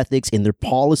codes of ethics, in their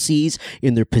policies,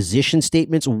 in their position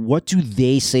statements? What do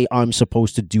they say I'm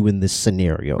supposed to do in this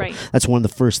scenario? Right. That's one of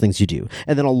the first things you do.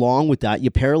 And then along with that, you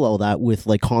parallel that with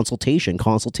like consultation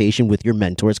with your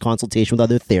mentors, consultation with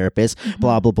other therapists,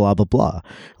 blah, blah, blah, blah, blah.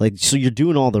 Like, so you're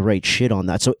doing all the right shit on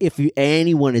that. So if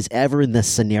anyone is ever in this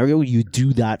scenario, you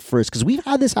do that first, because we've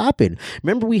had this happen.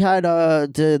 Remember, we had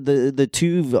the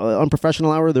two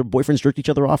unprofessional hour. Their boyfriends jerked each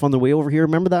other off on their way over here.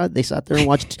 Remember that? They sat there and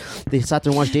watched. Dave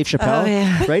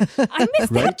Chappelle. Right? I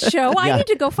missed that show. I need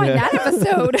to go find that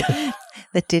episode.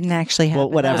 That didn't actually happen.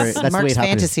 Well, whatever. That's Mark's the way it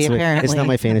happens. fantasy, apparently. It's not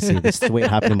my fantasy. It's the way it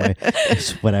happened in my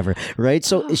whatever. Right?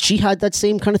 So she had that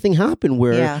same kind of thing happen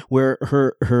where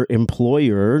her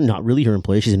employer, not really her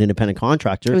employer, she's an independent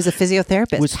contractor. It was a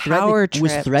physiotherapist.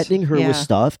 Was threatening her with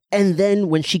stuff. And then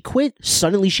when she quit,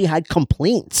 suddenly she had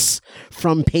complaints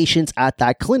from patients at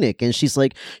that clinic. And she's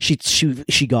like,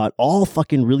 she got all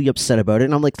fucking really upset about it.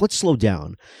 And I'm like, let's slow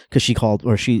down. Because she called,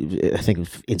 or I think it was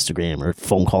Instagram or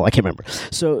phone call. I can't remember.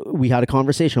 So we had a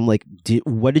conversation. I'm like,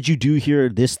 what did you do here?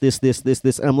 This.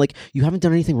 And I'm like, you haven't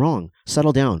done anything wrong.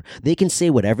 Settle down. They can say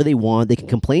whatever they want. They can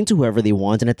complain to whoever they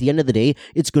want. And at the end of the day,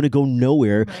 it's going to go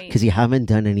nowhere because you haven't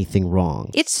done anything wrong.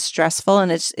 It's stressful,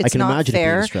 and it's I can not imagine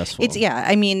fair. It being stressful.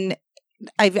 I mean,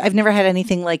 I've never had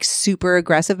anything like super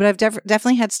aggressive, but I've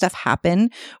definitely had stuff happen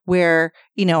where,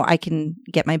 I can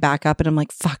get my back up and I'm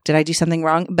like, fuck, did I do something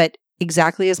wrong? But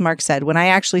exactly as Mark said, when I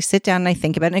actually sit down and I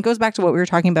think about it, and it goes back to what we were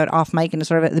talking about off mic and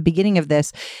sort of at the beginning of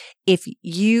this, if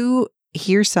you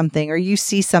hear something or you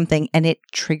see something and it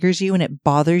triggers you and it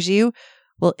bothers you,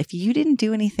 well, if you didn't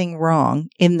do anything wrong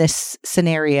in this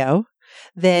scenario,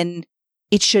 then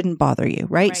it shouldn't bother you,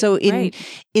 right? So in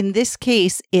this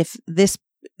case, if this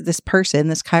person,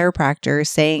 this chiropractor is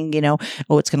saying,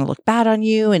 oh, it's going to look bad on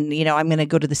you. And, I'm going to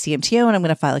go to the CMTO and I'm going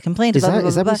to file a complaint. Is that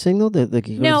what he's saying though?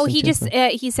 No,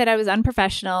 he said I was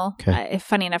unprofessional. Okay.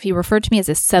 Funny enough, he referred to me as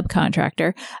a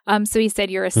subcontractor. So he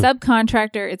said, you're a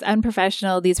subcontractor. It's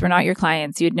unprofessional. These were not your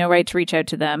clients. You had no right to reach out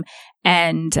to them.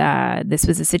 And this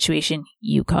was a situation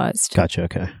you caused. Gotcha.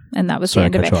 Okay. And that was the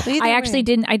end of it.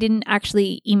 I didn't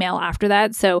actually email after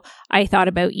that. So I thought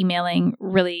about emailing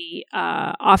really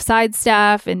offside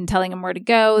stuff and telling him where to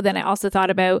go. Then I also thought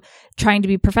about trying to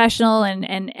be professional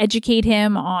and educate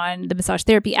him on the Massage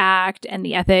Therapy Act and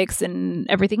the ethics and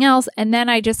everything else. And then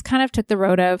I just kind of took the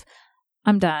road of,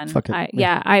 I'm done. Fuck it.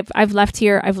 I've left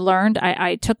here. I've learned.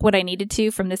 I took what I needed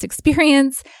to from this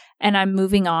experience. And I'm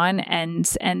moving on, and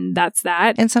that's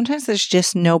that. And sometimes there's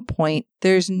just no point.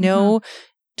 There's no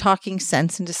talking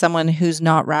sense into someone who's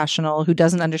not rational, who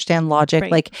doesn't understand logic.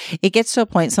 Right. Like it gets to a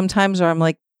point sometimes where I'm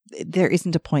like, there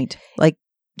isn't a point. Like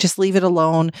just leave it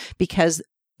alone because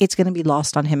it's going to be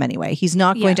lost on him anyway. He's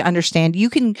not going to understand.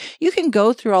 You can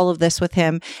go through all of this with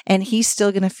him and he's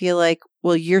still going to feel like,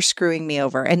 well, you're screwing me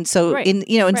over. And so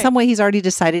in some way he's already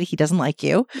decided he doesn't like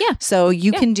you. Yeah. So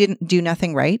you can do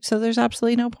nothing right. So there's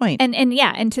absolutely no point.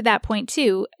 And to that point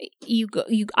too,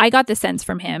 I got the sense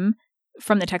from him,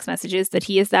 from the text messages, that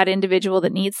he is that individual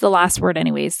that needs the last word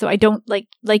anyways. So I don't like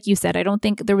you said, I don't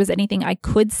think there was anything I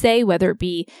could say, whether it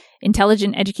be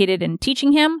intelligent, educated, and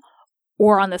teaching him,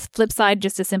 or on the flip side,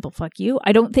 just a simple fuck you.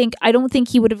 I don't think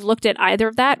he would have looked at either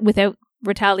of that without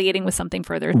retaliating with something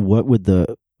further. What would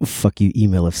the fuck you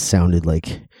email have sounded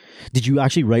like? Did you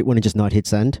actually write one and just not hit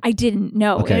send? I didn't.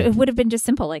 No, Okay. It would have been just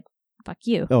simple, like fuck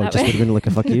you. Oh, it just would have been like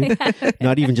a fuck you?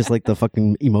 Not even just like the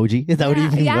fucking emoji? That would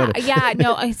even be better. Yeah,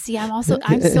 no, I see. I'm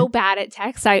so bad at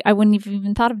text. I wouldn't have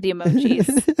even thought of the emojis.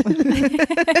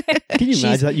 Can you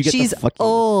imagine that? You get she's the fuck you.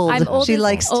 old. I'm old. She as,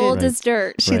 likes old to. as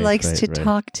dirt. She likes to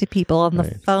talk to people on the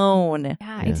phone. Yeah,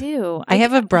 I do. I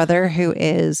have a brother who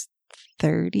is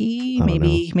 30, Oh,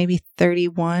 maybe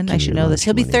 31. I should know this.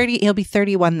 He'll be 30. He'll be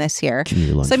 31 this year. Give me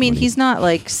your lunch So I mean, money. he's not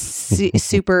like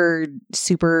super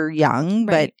young,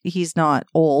 but Right. he's not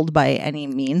old by any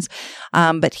means.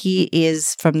 But he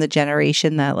is from the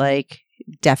generation that like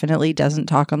definitely doesn't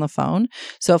talk on the phone.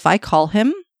 So if I call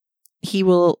him, he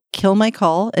will kill my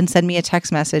call and send me a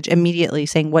text message immediately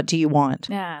saying, "What do you want?"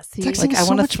 Yeah, see, Texting Like, I so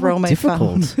wanna much throw more my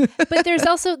difficult. phone. but there's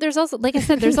also like I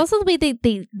said, there's also the way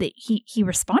he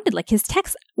responded, like his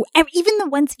texts, even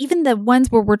the ones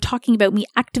where we're talking about me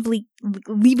actively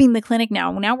leaving the clinic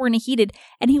now we're in a heated,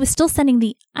 and he was still sending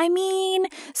the I mean.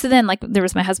 So then like there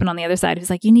was my husband on the other side who's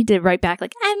like, you need to write back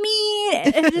like I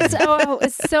mean. And it's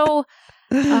so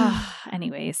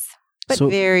anyways. But So-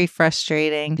 very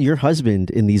frustrating. Your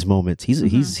husband in these moments, he's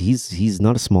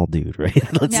not a small dude, right?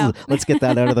 Let's get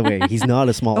that out of the way. He's not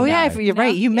a small Oh guy. yeah, you're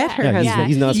right. You met her Yeah, husband.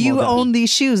 he's not a small You guy. own these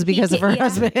shoes because of her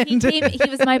husband. He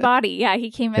was my body. Yeah,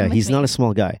 he came in. Yeah, with he's me. not a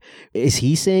small guy. Is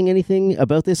he saying anything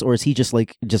about this, or is he just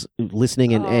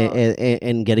listening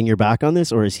and getting your back on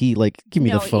this, or is he like, give me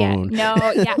the phone? Yeah,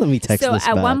 no, yeah. Let me text so this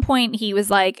at back. one point he was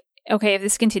like, okay, if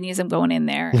this continues, I'm going in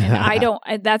there.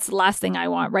 And that's the last thing I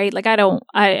want, right? Like I don't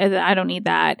need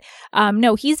that.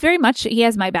 No, he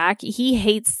has my back.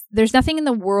 There's nothing in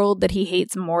the world that he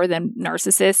hates more than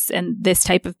narcissists and this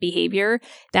type of behavior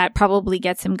that probably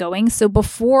gets him going. So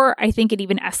before I think it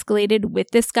even escalated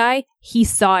with this guy, he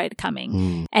saw it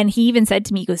coming. And he even said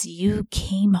to me, he goes, you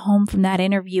came home from that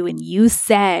interview and you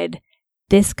said,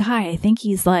 this guy, I think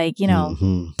he's like,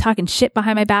 talking shit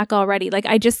behind my back already. Like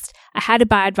I had a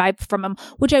bad vibe from him,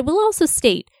 which I will also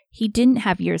state, he didn't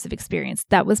have years of experience.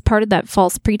 That was part of that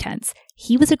false pretense.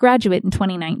 He was a graduate in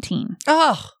 2019.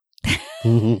 Oh,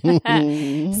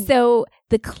 So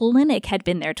the clinic had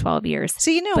been there 12 years.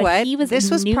 so you know But what? he was This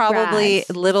was new probably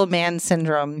grad. little man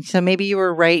syndrome. So maybe you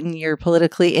were right in your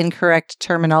politically incorrect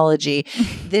terminology.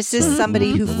 This is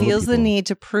somebody who The little feels the people. need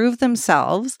to prove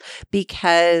themselves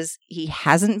because he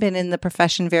hasn't been in the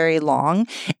profession very long.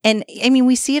 And I mean,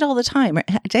 we see it all the time.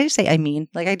 Did I just say I mean?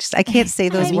 Like I can't say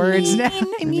those I words now.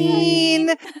 mean. I mean,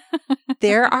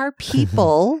 there are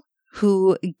people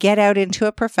who get out into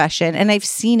a profession, and I've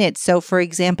seen it. So, for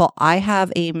example, I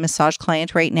have a massage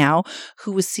client right now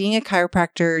who was seeing a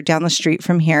chiropractor down the street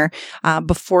from here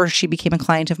before she became a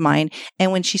client of mine.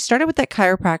 And when she started with that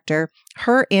chiropractor,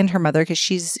 her and her mother, because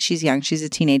she's young, she's a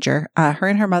teenager, her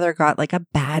and her mother got like a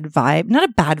bad vibe. Not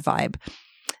a bad vibe.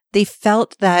 They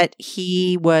felt that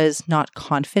he was not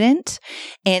confident,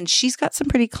 and she's got some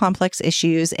pretty complex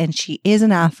issues, and she is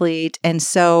an athlete. And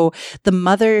so the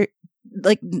mother,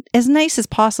 like as nice as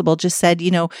possible, just said,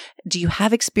 do you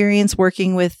have experience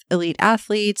working with elite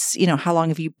athletes? How long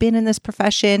have you been in this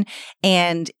profession?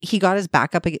 And he got his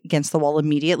back up against the wall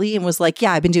immediately and was like,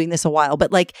 yeah, I've been doing this a while, but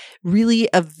like really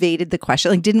evaded the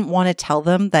question, like didn't want to tell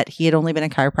them that he had only been a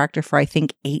chiropractor for, I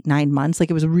think, 8-9 months. Like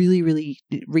it was really, really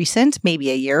recent, maybe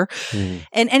a year.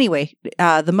 And anyway,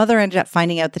 the mother ended up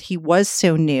finding out that he was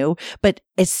so new, but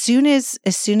as soon as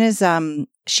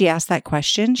she asked that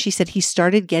question, she said he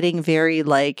started getting very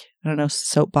like, I don't know,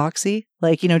 soapboxy,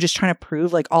 like, just trying to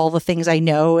prove like all the things I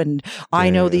know, and I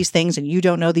know these things and you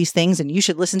don't know these things, and you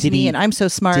should listen to me, and I'm so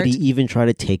smart. Did he even try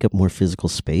to take up more physical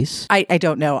space? I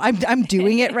don't know. I'm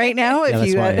doing it right now. Yeah,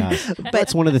 that's why I asked. but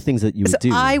That's one of the things that you would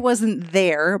do. I wasn't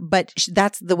there, but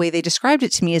that's the way they described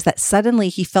it to me, is that suddenly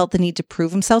he felt the need to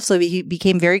prove himself. So he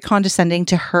became very condescending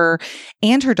to her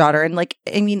and her daughter. And like,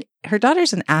 I mean, her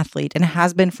daughter's an athlete and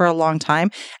has been for a long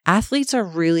time. Athletes are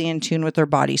really in tune with their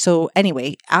body. So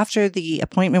anyway, after the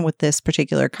appointment with this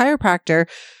particular chiropractor,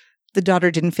 the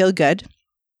daughter didn't feel good.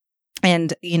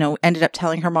 And, ended up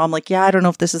telling her mom, like, yeah, I don't know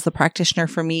if this is the practitioner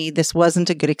for me. This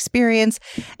wasn't a good experience.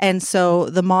 And so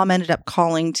the mom ended up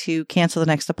calling to cancel the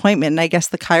next appointment. And I guess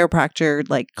the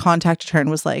chiropractor contacted her and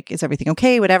was like, is everything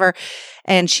okay? Whatever.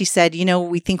 And she said,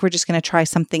 we think we're just going to try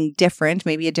something different,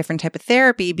 maybe a different type of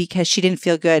therapy, because she didn't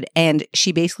feel good. And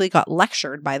she basically got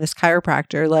lectured by this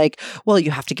chiropractor, like, well,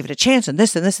 you have to give it a chance and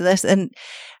this and this and this. And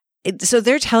so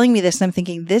they're telling me this and I'm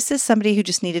thinking, this is somebody who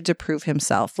just needed to prove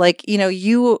himself. Like, you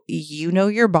know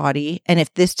your body. And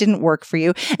if this didn't work for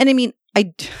you, and I mean,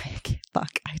 I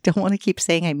don't want to keep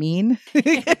saying I mean.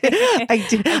 I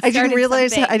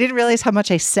didn't realize how much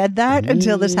I said that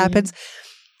until this happens.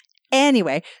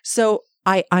 Anyway, so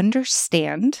I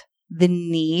understand the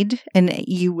need, and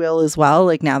you will as well,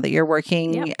 like now that you're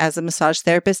working as a massage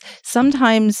therapist,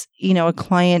 sometimes, a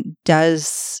client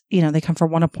does, they come for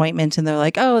one appointment and they're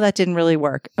like, oh, that didn't really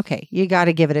work. Okay, you got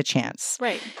to give it a chance.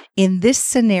 Right. In this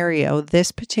scenario,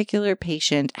 this particular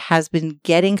patient has been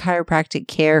getting chiropractic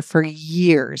care for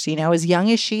years. As young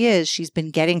as she is, she's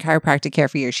been getting chiropractic care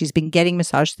for years. She's been getting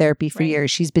massage therapy for years.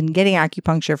 She's been getting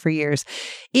acupuncture for years.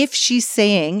 If she's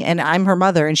saying, and I'm her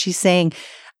mother, and she's saying,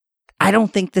 I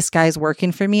don't think this guy's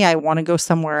working for me, I want to go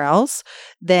somewhere else,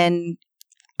 then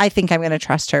I think I'm going to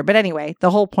trust her. But anyway,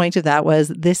 the whole point of that was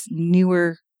this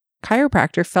newer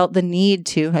chiropractor felt the need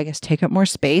to, I guess, take up more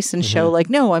space and show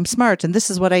like, no, I'm smart and this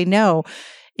is what I know.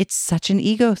 It's such an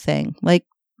ego thing. Like,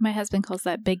 my husband calls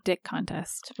that big dick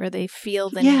contest, where they feel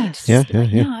the need. Yeah.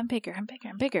 No, I'm bigger.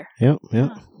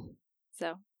 Yeah.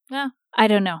 So, well, I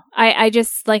don't know. I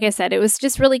just, like I said, it was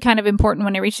just really kind of important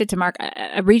when I reached out to Mark.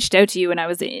 I reached out to you and I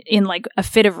was in like a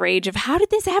fit of rage of, how did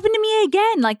this happen to me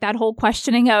again? Like that whole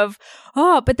questioning of,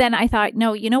 but then I thought,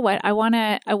 no, you know what? I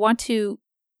want to,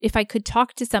 if I could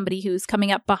talk to somebody who's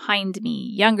coming up behind me,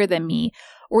 younger than me,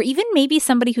 or even maybe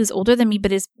somebody who's older than me,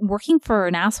 but is working for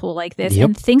an asshole like this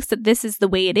and thinks that this is the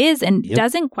way it is and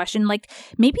doesn't question, like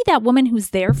maybe that woman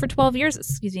who's there for 12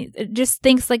 years, just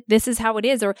thinks like this is how it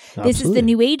is, or this is the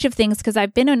new age of things. Because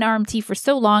I've been an RMT for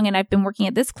so long and I've been working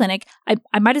at this clinic,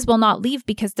 I might as well not leave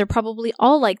because they're probably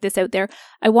all like this out there.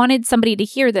 I wanted somebody to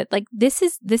hear that like this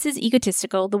is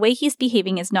egotistical. The way he's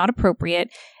behaving is not appropriate.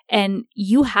 And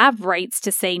you have rights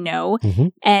to say no.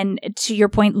 And to your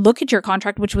point, look at your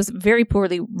contract, which was very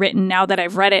poorly written now that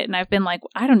I've read it. And I've been like,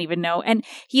 I don't even know. And,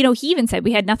 he even said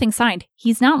we had nothing signed.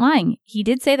 He's not lying. He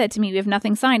did say that to me. We have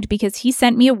nothing signed because he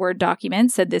sent me a Word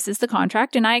document, said this is the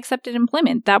contract, and I accepted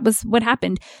employment. That was what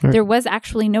happened. Right. There was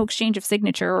actually no exchange of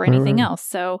signature or anything else.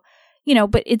 So,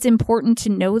 but it's important to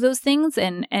know those things.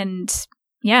 And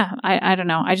yeah, I don't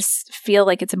know. I just feel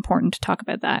like it's important to talk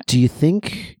about that. Do you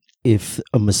think if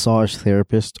a massage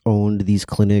therapist owned these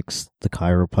clinics, the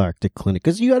chiropractic clinic,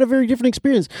 because you had a very different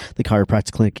experience, the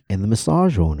chiropractic clinic and the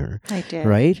massage owner. I did.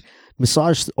 Right?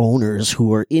 Massage owners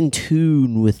who are in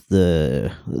tune with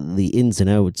the ins and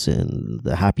outs and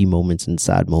the happy moments and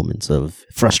sad moments of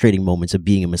frustrating moments of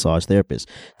being a massage therapist.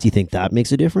 Do you think that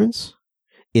makes a difference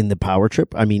in the power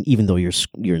trip? I mean, even though your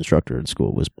instructor in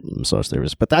school was massage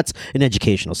therapist, but that's an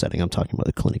educational setting. I'm talking about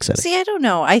the clinic setting. See, I don't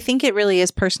know. I think it really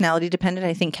is personality dependent.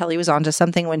 I think Kelly was onto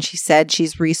something when she said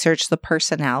she's researched the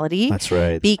personality. That's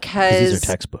right. Because these are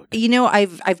textbook.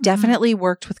 I've definitely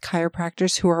worked with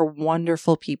chiropractors who are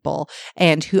wonderful people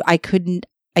and who I can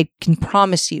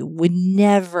promise you would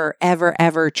never, ever,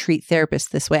 ever treat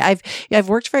therapists this way. I've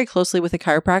worked very closely with a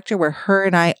chiropractor where her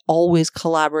and I always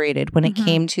collaborated when it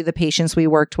came to the patients we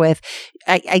worked with.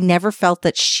 I never felt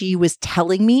that she was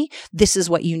telling me, this is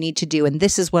what you need to do. And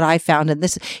this is what I found. And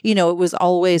this, it was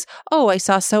always, oh, I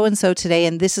saw so-and-so today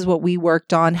and this is what we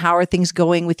worked on. How are things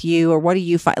going with you? Or what do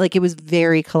you find? Like it was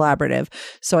very collaborative.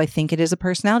 So I think it is a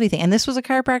personality thing. And this was a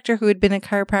chiropractor who had been a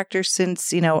chiropractor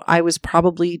since, I was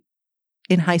probably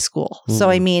in high school. So,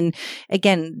 I mean,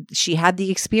 again, she had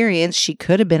the experience. She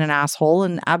could have been an asshole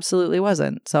and absolutely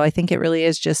wasn't. So I think it really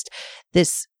is just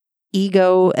this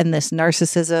ego and this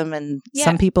narcissism, and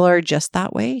some people are just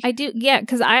that way. I do. Yeah.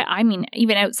 Cause I mean,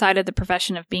 even outside of the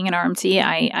profession of being an RMT,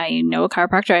 I know a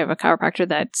chiropractor. I have a chiropractor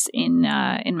that's in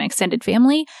my extended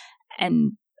family.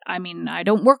 And I mean, I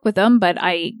don't work with them, but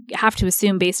I have to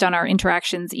assume based on our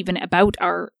interactions, even about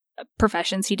our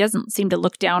professions, he doesn't seem to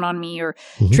look down on me or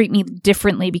treat me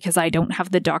differently because I don't have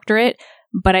the doctorate.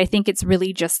 But I think it's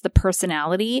really just the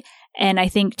personality. And I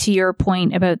think to your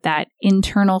point about that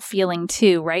internal feeling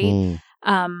too, right?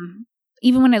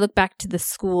 Even when I look back to the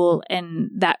school and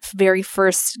that very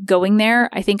first going there,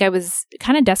 I think I was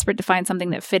kind of desperate to find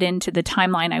something that fit into the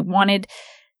timeline I wanted.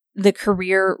 the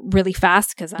career really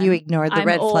fast because you ignored the I'm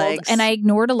red old, flags. and I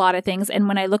ignored a lot of things. And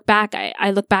when I look back,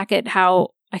 I look back at how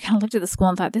I kind of looked at the school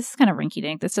and thought, this is kind of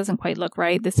rinky-dink. This doesn't quite look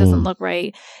right. This doesn't look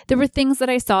right. There were things that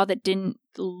I saw that didn't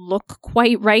look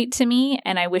quite right to me,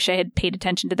 and I wish I had paid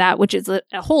attention to that, which is a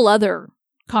whole other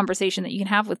conversation that you can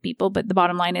have with people. But the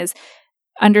bottom line is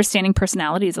understanding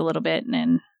personalities a little bit,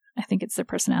 and I think it's their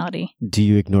personality. Do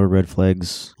you ignore red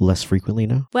flags less frequently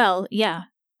now? Well, yeah,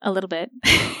 a little bit.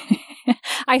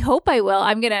 I hope I will.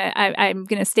 I'm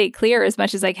gonna stay clear as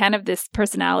much as I can of this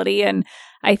personality, and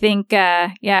I think,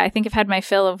 I think I've had my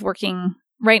fill of working.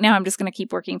 Right now, I'm just gonna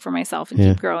keep working for myself and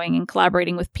keep growing and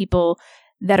collaborating with people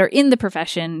that are in the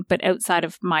profession, but outside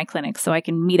of my clinic, so I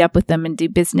can meet up with them and do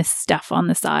business stuff on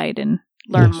the side and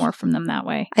learn more from them that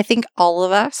way. I think all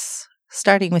of us,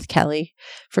 starting with Kelly,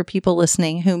 for people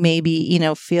listening who maybe,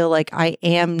 feel like I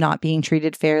am not being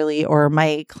treated fairly, or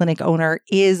my clinic owner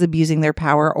is abusing their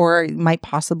power, or might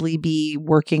possibly be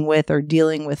working with or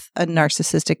dealing with a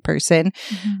narcissistic person.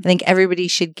 I think everybody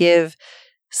should give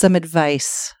some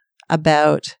advice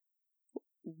about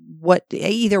what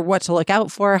to look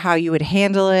out for, how you would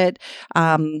handle it.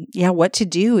 What to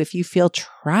do if you feel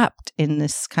trapped in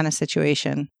this kind of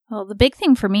situation. Well, the big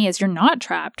thing for me is you're not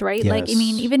trapped, right? Yes. Like, I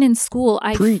mean, even in school,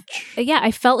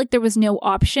 I felt like there was no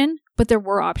option, but there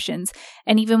were options.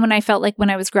 And even when I felt like when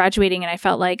I was graduating and I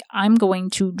felt like I'm going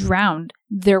to drown,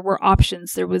 there were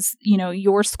options. There was,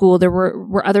 your school, there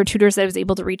were other tutors that I was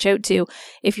able to reach out to.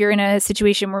 If you're in a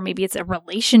situation where maybe it's a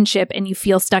relationship and you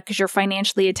feel stuck because you're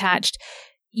financially attached,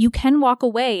 you can walk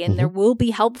away and there will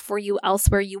be help for you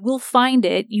elsewhere. You will find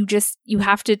it. You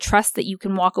have to trust that you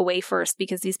can walk away first,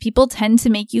 because these people tend to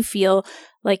make you feel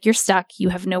like you're stuck. You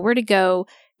have nowhere to go.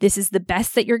 This is the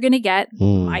best that you're going to get.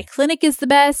 My clinic is the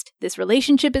best. This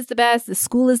relationship is the best. The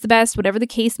school is the best, whatever the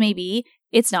case may be.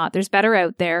 It's not. There's better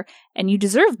out there, and you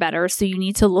deserve better. So you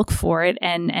need to look for it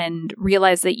and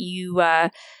realize that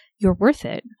you're worth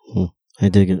it. I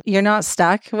dig it. You're not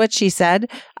stuck, what she said.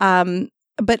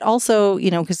 But also,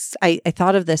 because I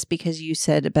thought of this because you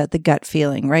said about the gut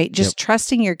feeling, right? Just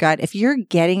trusting your gut. If you're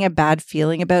getting a bad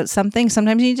feeling about something,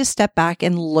 sometimes you need to step back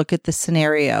and look at the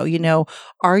scenario.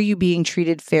 Are you being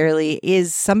treated fairly?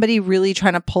 Is somebody really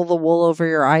trying to pull the wool over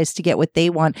your eyes to get what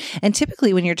they want? And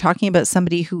typically when you're talking about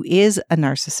somebody who is a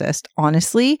narcissist,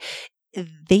 honestly,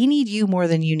 they need you more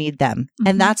than you need them.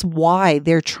 And that's why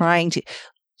they're trying to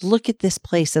look at this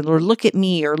place, or look at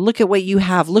me, or look at what you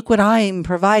have. Look what I'm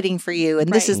providing for you.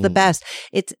 And this is the best.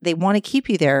 They want to keep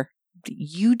you there.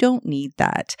 You don't need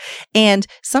that. And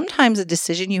sometimes a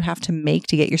decision you have to make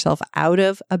to get yourself out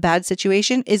of a bad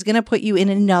situation is going to put you in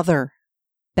another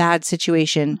bad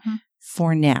situation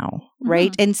for now.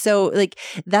 Right. And so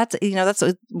that's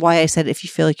why I said, if you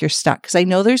feel like you're stuck, because I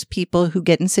know there's people who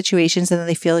get in situations and then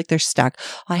they feel like they're stuck.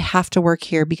 I have to work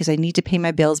here because I need to pay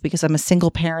my bills because I'm a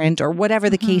single parent, or whatever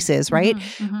the case is. Right.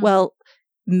 Well,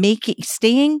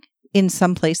 staying in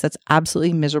some place that's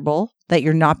absolutely miserable, that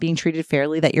you're not being treated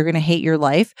fairly, that you're going to hate your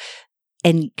life,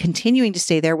 and continuing to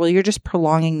stay there, well, you're just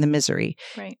prolonging the misery.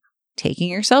 Right. Taking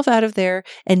yourself out of there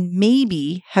and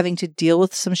maybe having to deal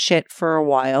with some shit for a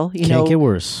while. Can't get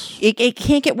worse. It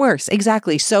can't get worse.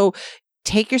 Exactly. So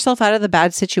take yourself out of the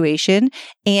bad situation,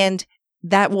 and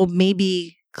that will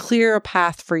maybe clear a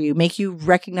path for you, make you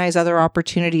recognize other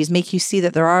opportunities, make you see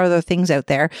that there are other things out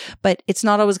there. But it's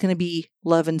not always going to be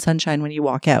love and sunshine when you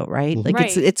walk out, right?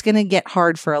 It's going to get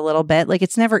hard for a little bit.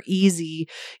 It's never easy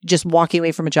just walking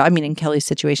away from a job. I mean, in Kelly's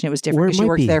situation, it was different because she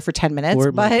worked there for 10 minutes,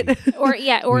 or but it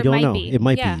might be. It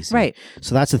might be easy. Right.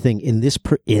 So that's the thing in this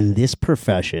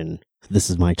profession. This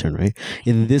is my turn, right?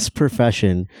 In this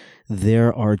profession,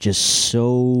 there are just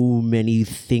so many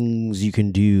things you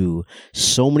can do,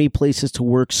 so many places to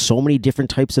work, so many different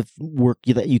types of work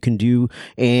that you can do,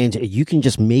 and you can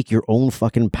just make your own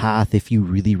fucking path if you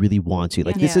really, really want to.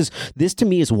 This to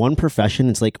me is one profession.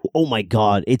 It's like, oh my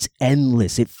God, it's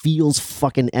endless. It feels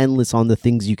fucking endless on the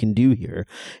things you can do here.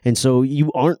 And so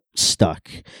you aren't stuck.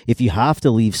 If you have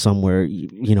to leave somewhere,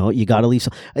 you got to leave.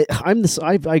 I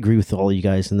agree with all you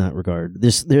guys in that regard.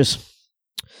 There's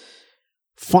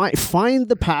Find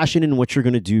the passion in what you're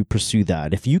going to do. Pursue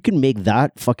that. If you can make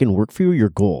that fucking work for you, your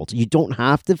goal. You don't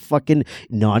have to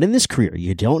not in this career.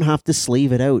 You don't have to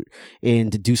slave it out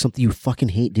and do something you fucking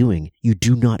hate doing. You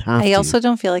do not have to. I also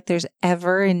don't feel like there's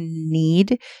ever a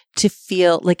need to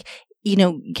feel like,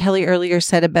 Kelly earlier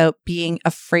said about being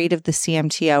afraid of the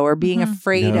CMTO, or being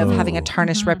afraid of having a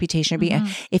tarnished reputation.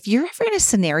 If you're ever in a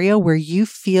scenario where you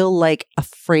feel like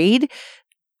afraid,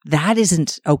 that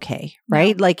isn't okay,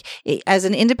 right? No. Like as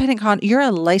an independent you're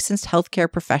a licensed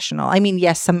healthcare professional. I mean,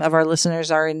 yes, some of our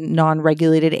listeners are in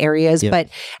non-regulated areas, but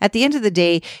at the end of the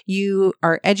day, you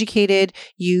are educated,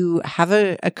 you have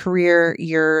a career,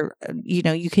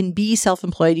 you can be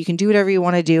self-employed, you can do whatever you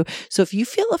want to do. So if you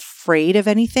feel afraid of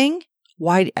anything,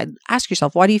 ask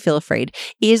yourself, why do you feel afraid?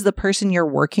 Is the person you're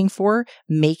working for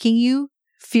making you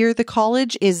fear the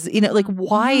college? Is,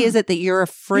 why is it that you're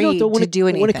afraid to do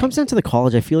anything? When it comes down to the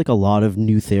college, I feel like a lot of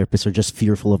new therapists are just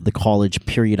fearful of the college,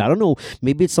 period. I don't know.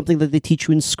 Maybe it's something that they teach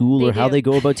you in school or how they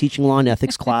go about teaching law and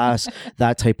ethics class,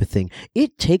 that type of thing.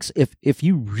 It takes, if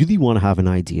you really want to have an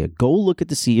idea, go look at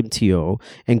the CMTO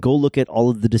and go look at all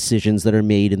of the decisions that are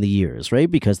made in the years,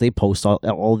 right? Because they post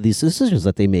all of these decisions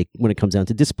that they make when it comes down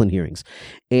to discipline hearings.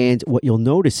 And what you'll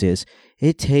notice is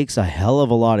it takes a hell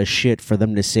of a lot of shit for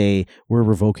them to say, we're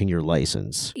revoking your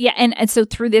license. Yeah. And so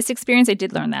through this experience, I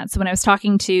did learn that. So when I was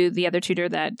talking to the other tutor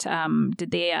that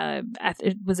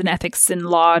was an ethics and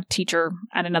law teacher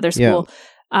at another school,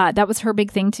 that was her big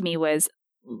thing to me was,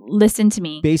 listen to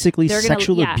me. Basically,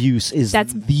 sexual abuse is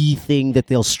the thing that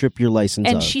they'll strip your license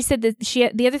of. And she said that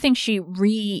the other thing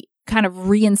she kind of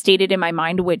reinstated in my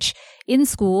mind, which in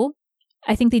school,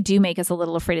 I think they do make us a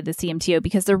little afraid of the CMTO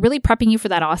because they're really prepping you for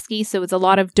that OSCE. So it's a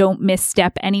lot of don't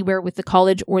misstep anywhere with the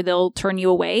college or they'll turn you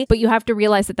away. But you have to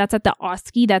realize that that's at the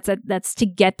OSCE. That's to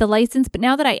get the license. But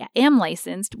now that I am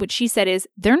licensed, what she said is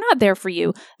they're not there for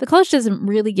you. The college doesn't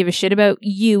really give a shit about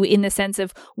you in the sense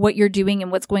of what you're doing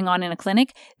and what's going on in a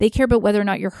clinic. They care about whether or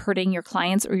not you're hurting your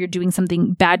clients or you're doing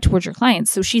something bad towards your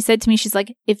clients. So she said to me, she's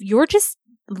like, if you're just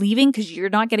leaving because you're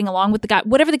not getting along with the guy,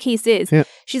 whatever the case is,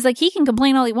 she's like, he can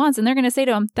complain all he wants and they're going to say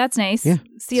to him, that's nice.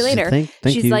 See you later.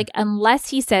 She's like,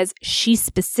 unless he says she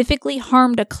specifically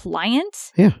harmed a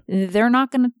client, they're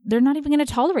not even going to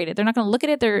tolerate it. They're not going to look at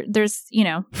it. There's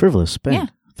frivolous. Bang.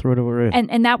 Throw it away.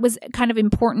 And that was kind of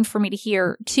important for me to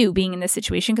hear too, being in this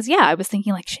situation, because I was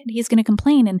thinking like, shit, he's going to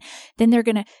complain, and then they're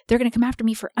going to come after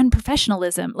me for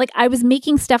unprofessionalism. Like I was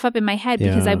making stuff up in my head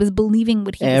because I was believing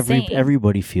what he was saying.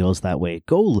 Everybody feels that way.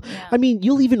 I mean,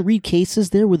 you'll even read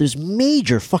cases there where there's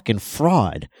major fucking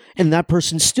fraud, and that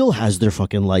person still has their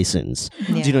fucking license.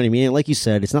 Do you know what I mean? And like you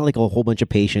said, it's not like a whole bunch of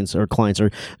patients or clients are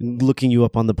looking you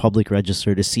up on the public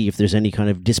register to see if there's any kind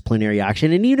of disciplinary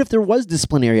action, and even if there was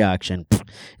disciplinary action,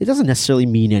 it doesn't necessarily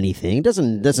mean anything. It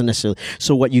doesn't necessarily.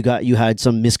 So what you had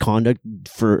some misconduct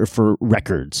for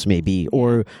records maybe,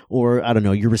 or I don't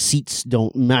know, your receipts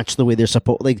don't match the way they're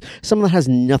supposed. Like some of that has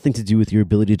nothing to do with your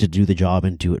ability to do the job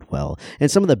and do it well.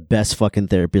 And some of the best fucking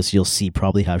therapists you'll see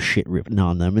probably have shit written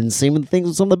on them. And same with things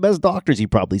with some of the best doctors you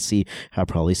probably see have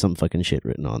probably some fucking shit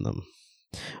written on them.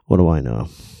 What do I know?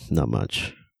 Not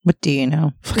much. What do you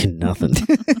know? Fucking nothing.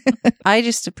 I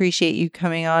just appreciate you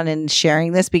coming on and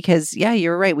sharing this because,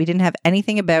 you're right. We didn't have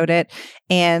anything about it.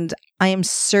 And I am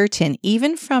certain,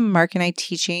 even from Mark and I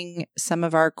teaching some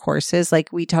of our courses,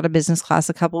 like we taught a business class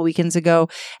a couple weekends ago,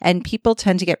 and people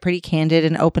tend to get pretty candid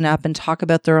and open up and talk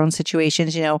about their own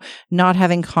situations, not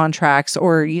having contracts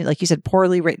or, like you said,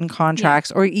 poorly written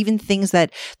contracts, or even things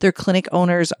that their clinic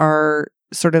owners are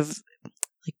sort of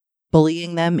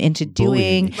bullying them into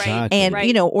doing, exactly.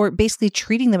 And, or basically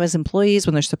treating them as employees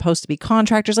when they're supposed to be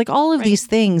contractors, like all of these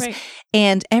things. Right.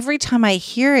 And every time I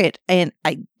hear it, and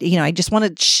I just want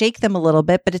to shake them a little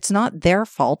bit, but it's not their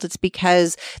fault. It's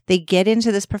because they get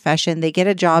into this profession, they get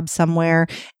a job somewhere,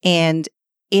 and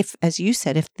if, as you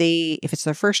said, if it's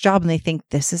their first job and they think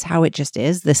this is how it just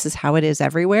is, this is how it is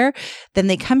everywhere, then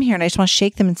they come here and I just want to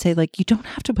shake them and say, like, you don't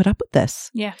have to put up with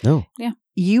this. Yeah. No. Yeah.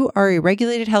 You are a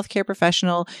regulated healthcare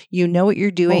professional. You know what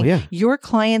you're doing. Oh, yeah. Your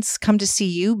clients come to see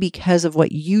you because of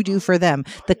what you do for them.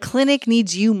 The clinic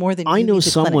needs you more than you I know need the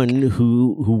someone clinic.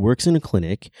 who works in a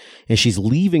clinic, and she's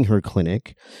leaving her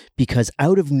clinic because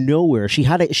out of nowhere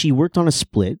she worked on a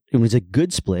split. It was a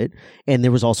good split, and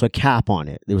there was also a cap on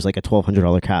it. There was like a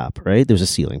 $1,200 cap, right? There was a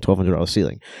ceiling, $1,200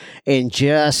 ceiling, and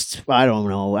just I don't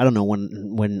know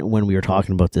when we were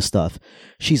talking about this stuff,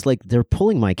 she's like, they're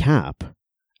pulling my cap.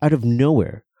 Out of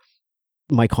nowhere,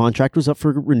 my contract was up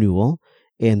for renewal,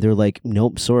 and they're like,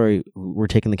 "Nope, sorry, we're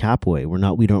taking the cap away. We're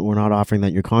not offering that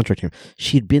in your contract here."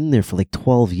 She'd been there for like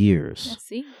 12 years. Let's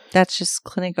see. That's just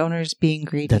clinic owners being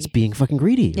greedy. That's being fucking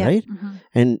greedy, right? Mm-hmm.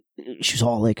 And she's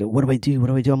all like, "What do I do? What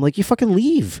do I do?" I'm like, "You fucking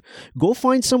leave. Go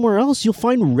find somewhere else. You'll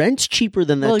find rents cheaper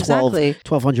than that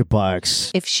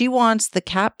 $1,200. If she wants the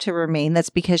cap to remain, that's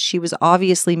because she was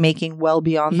obviously making well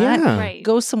beyond that. Right.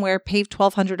 Go somewhere, pay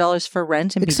 $1,200 for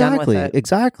rent, and be done with it.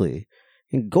 Exactly.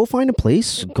 And go find a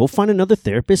place, go find another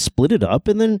therapist, split it up,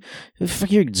 and then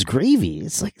it's gravy.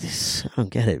 It's like this. I don't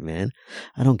get it, man.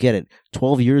 I don't get it.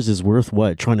 12 years is worth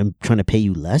what? Trying to pay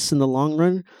you less in the long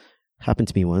run? Happened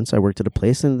to me once. I worked at a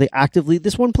place and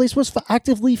this one place was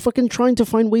actively fucking trying to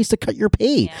find ways to cut your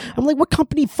pay. Yeah. I'm like, what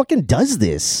company fucking does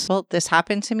this? Well, this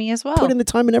happened to me as well. Put in the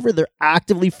time and effort. They're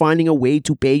actively finding a way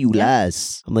to pay you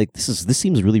less. I'm like, this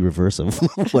seems really reverse of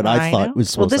what I thought know. was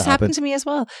supposed to happen. This happened to me as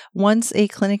well. Once a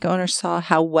clinic owner saw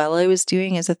how well I was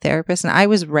doing as a therapist, and I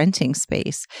was renting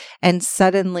space, and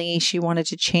suddenly she wanted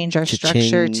to change our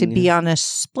structure to be on a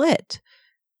split.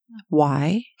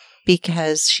 Why?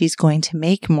 Because she's going to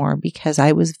make more because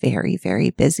I was very,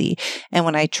 very busy. And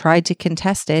when I tried to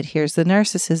contest it, here's the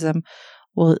narcissism.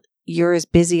 Well, you're as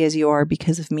busy as you are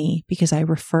because of me, because I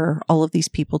refer all of these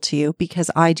people to you, because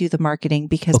I do the marketing,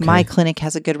 because my clinic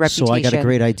has a good reputation. So I got a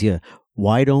great idea.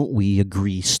 Why don't we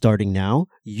agree starting now?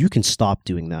 You can stop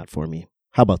doing that for me.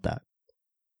 How about that?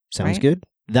 Sounds good?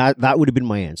 That would have been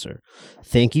my answer.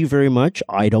 Thank you very much.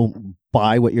 I don't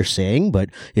buy what you're saying, but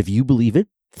if you believe it,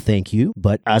 thank you.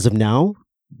 But as of now,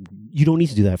 you don't need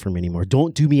to do that for me anymore.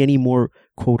 Don't do me any more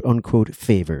quote unquote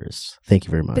favors. Thank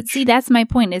you very much. But see, that's my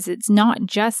point is it's not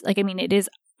just like, I mean, it is,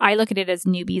 I look at it as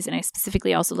newbies and I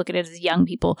specifically also look at it as young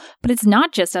people, but it's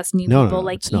not just us new people. No,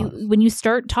 like it's not. when you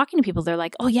start talking to people, they're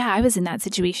like, oh yeah, I was in that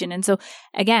situation. And so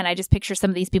again, I just picture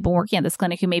some of these people working at this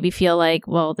clinic who maybe feel like,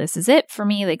 well, this is it for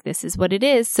me. Like this is what it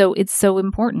is. So it's so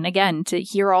important again to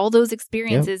hear all those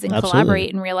experiences and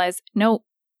collaborate and realize, no,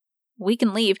 we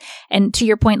can leave. And to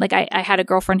your point, like I had a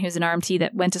girlfriend who's an RMT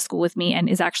that went to school with me and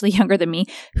is actually younger than me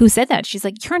who said that. She's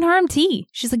like, you're an RMT.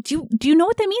 She's like, do you know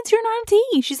what that means? You're an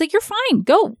RMT. She's like, you're fine.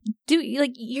 Go do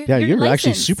like you're you're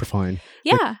actually super fine.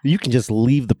 Yeah. Like, you can just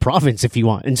leave the province if you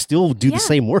want and still do the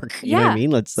same work. You know what I mean?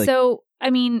 Let's like. So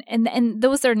I mean, and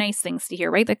those are nice things to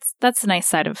hear, right? That's the nice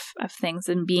side of things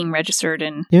and being registered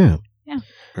and yeah.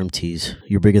 RMTs,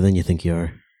 you're bigger than you think you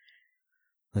are.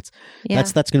 That's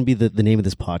going to be the name of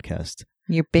this podcast.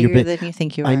 You're bigger than you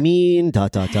think you are. I mean, ...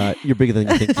 You're bigger than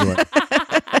you think you are.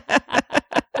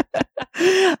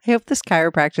 I hope this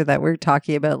chiropractor that we're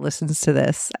talking about listens to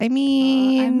this. I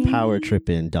mean power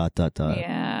tripping ...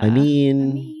 Yeah. I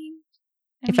mean,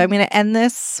 if I'm going to end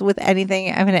this with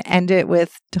anything, I'm going to end it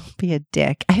with don't be a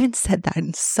dick. I haven't said that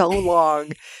in so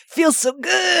long. Feels so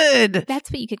good.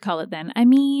 That's what you could call it then. I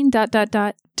mean ...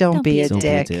 Don't be a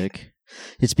dick.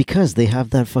 It's because they have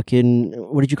that fucking,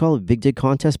 what did you call it? Big dick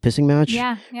contest, pissing match?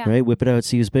 Yeah. Right? Whip it out,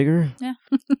 see who's bigger? Yeah.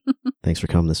 Thanks for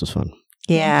coming. This was fun.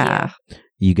 Yeah.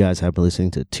 You guys have been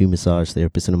listening to Two Massage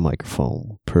Therapists and a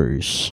Microphone. Peace.